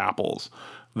baked apples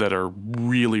that are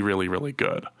really, really, really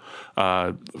good.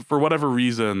 For whatever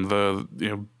reason,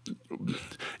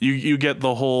 you get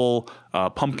the whole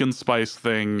pumpkin spice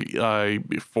thing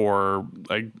for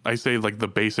I say like the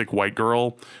basic white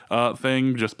girl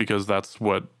thing, just because that's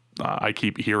what I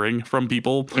keep hearing from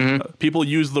people. Mm-hmm. People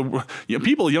use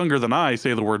people younger than I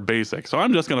say the word basic, so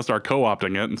I'm just going to start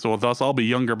co-opting it, and so thus I'll be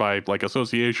younger by like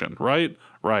association, right?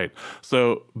 Right.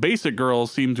 So basic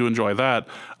girls seem to enjoy that,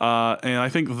 and I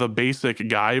think the basic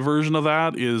guy version of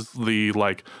that is the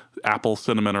like apple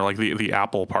cinnamon, or like the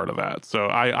apple part of that. So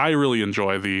I really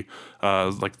enjoy the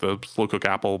like the slow cook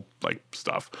apple like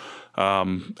stuff,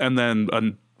 and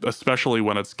then especially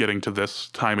when it's getting to this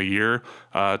time of year,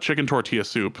 chicken tortilla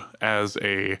soup as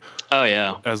a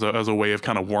way of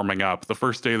kind of warming up. The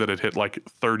first day that it hit like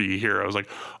 30 here, I was like,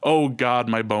 oh God,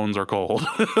 my bones are cold.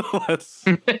 let's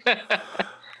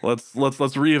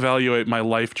reevaluate my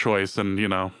life choice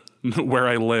and where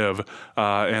I live,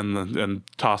 and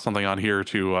toss something on here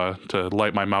to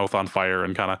light my mouth on fire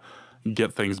and kind of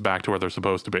get things back to where they're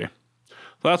supposed to be.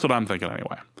 So that's what I'm thinking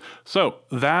anyway. So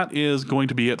that is going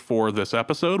to be it for this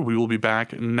episode. We will be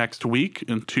back next week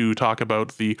to talk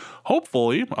about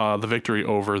hopefully the victory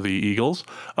over the Eagles.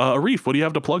 Arif, what do you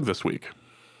have to plug this week?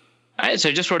 All right, so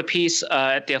I just wrote a piece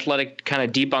at The Athletic kind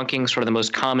of debunking sort of the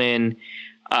most common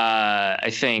I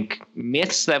think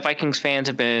myths that Vikings fans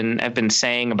have been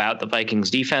saying about the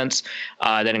Vikings defense,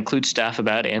 that includes stuff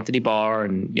about Anthony Barr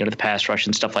and the pass rush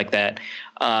and stuff like that.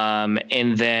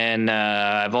 And then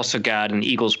I've also got an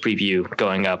Eagles preview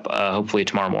going up hopefully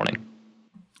tomorrow morning.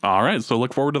 All right, so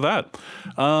look forward to that.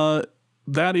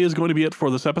 That is going to be it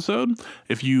for this episode.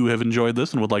 If you have enjoyed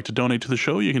this and would like to donate to the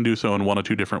show, you can do so in one of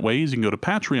two different ways. You can go to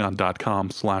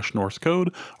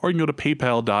patreon.com/NorseCode, or you can go to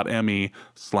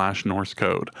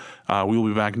paypal.me/NorseCode. We will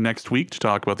be back next week to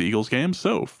talk about the Eagles game.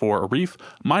 So for Arif,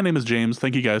 my name is James.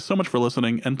 Thank you guys so much for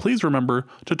listening, and please remember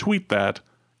to tweet that,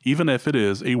 even if it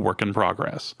is a work in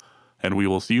progress. And we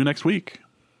will see you next week.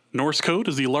 Norse Code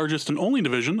is the largest and only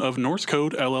division of Norse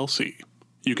Code LLC.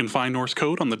 You can find Norse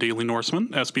Code on the Daily Norseman,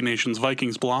 SB Nation's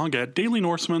Vikings blog at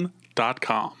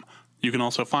dailynorseman.com. You can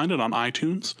also find it on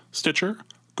iTunes, Stitcher,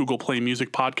 Google Play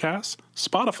Music Podcasts,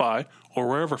 Spotify, or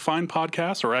wherever fine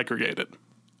podcasts are aggregated.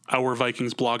 Our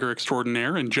Vikings blogger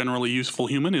extraordinaire and generally useful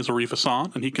human is Arif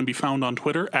Hassan, and he can be found on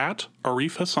Twitter at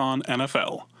Arif Hassan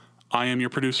NFL. I am your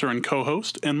producer and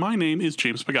co-host, and my name is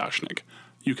James Pagashnik.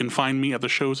 You can find me at the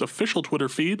show's official Twitter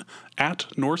feed at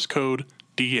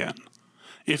NorseCodeDN.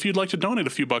 If you'd like to donate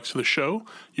a few bucks to the show,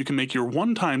 you can make your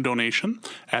one-time donation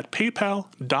at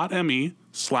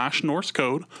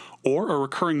paypal.me/NorseCode, or a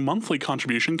recurring monthly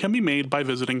contribution can be made by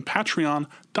visiting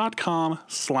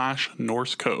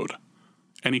patreon.com/NorseCode.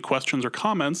 Any questions or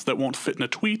comments that won't fit in a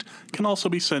tweet can also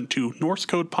be sent to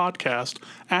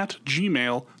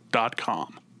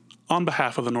norsecodepodcast@gmail.com. On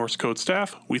behalf of the Norse Code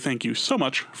staff, we thank you so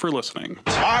much for listening.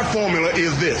 Our formula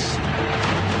is this.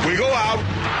 We go out,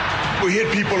 we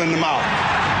hit people in the mouth.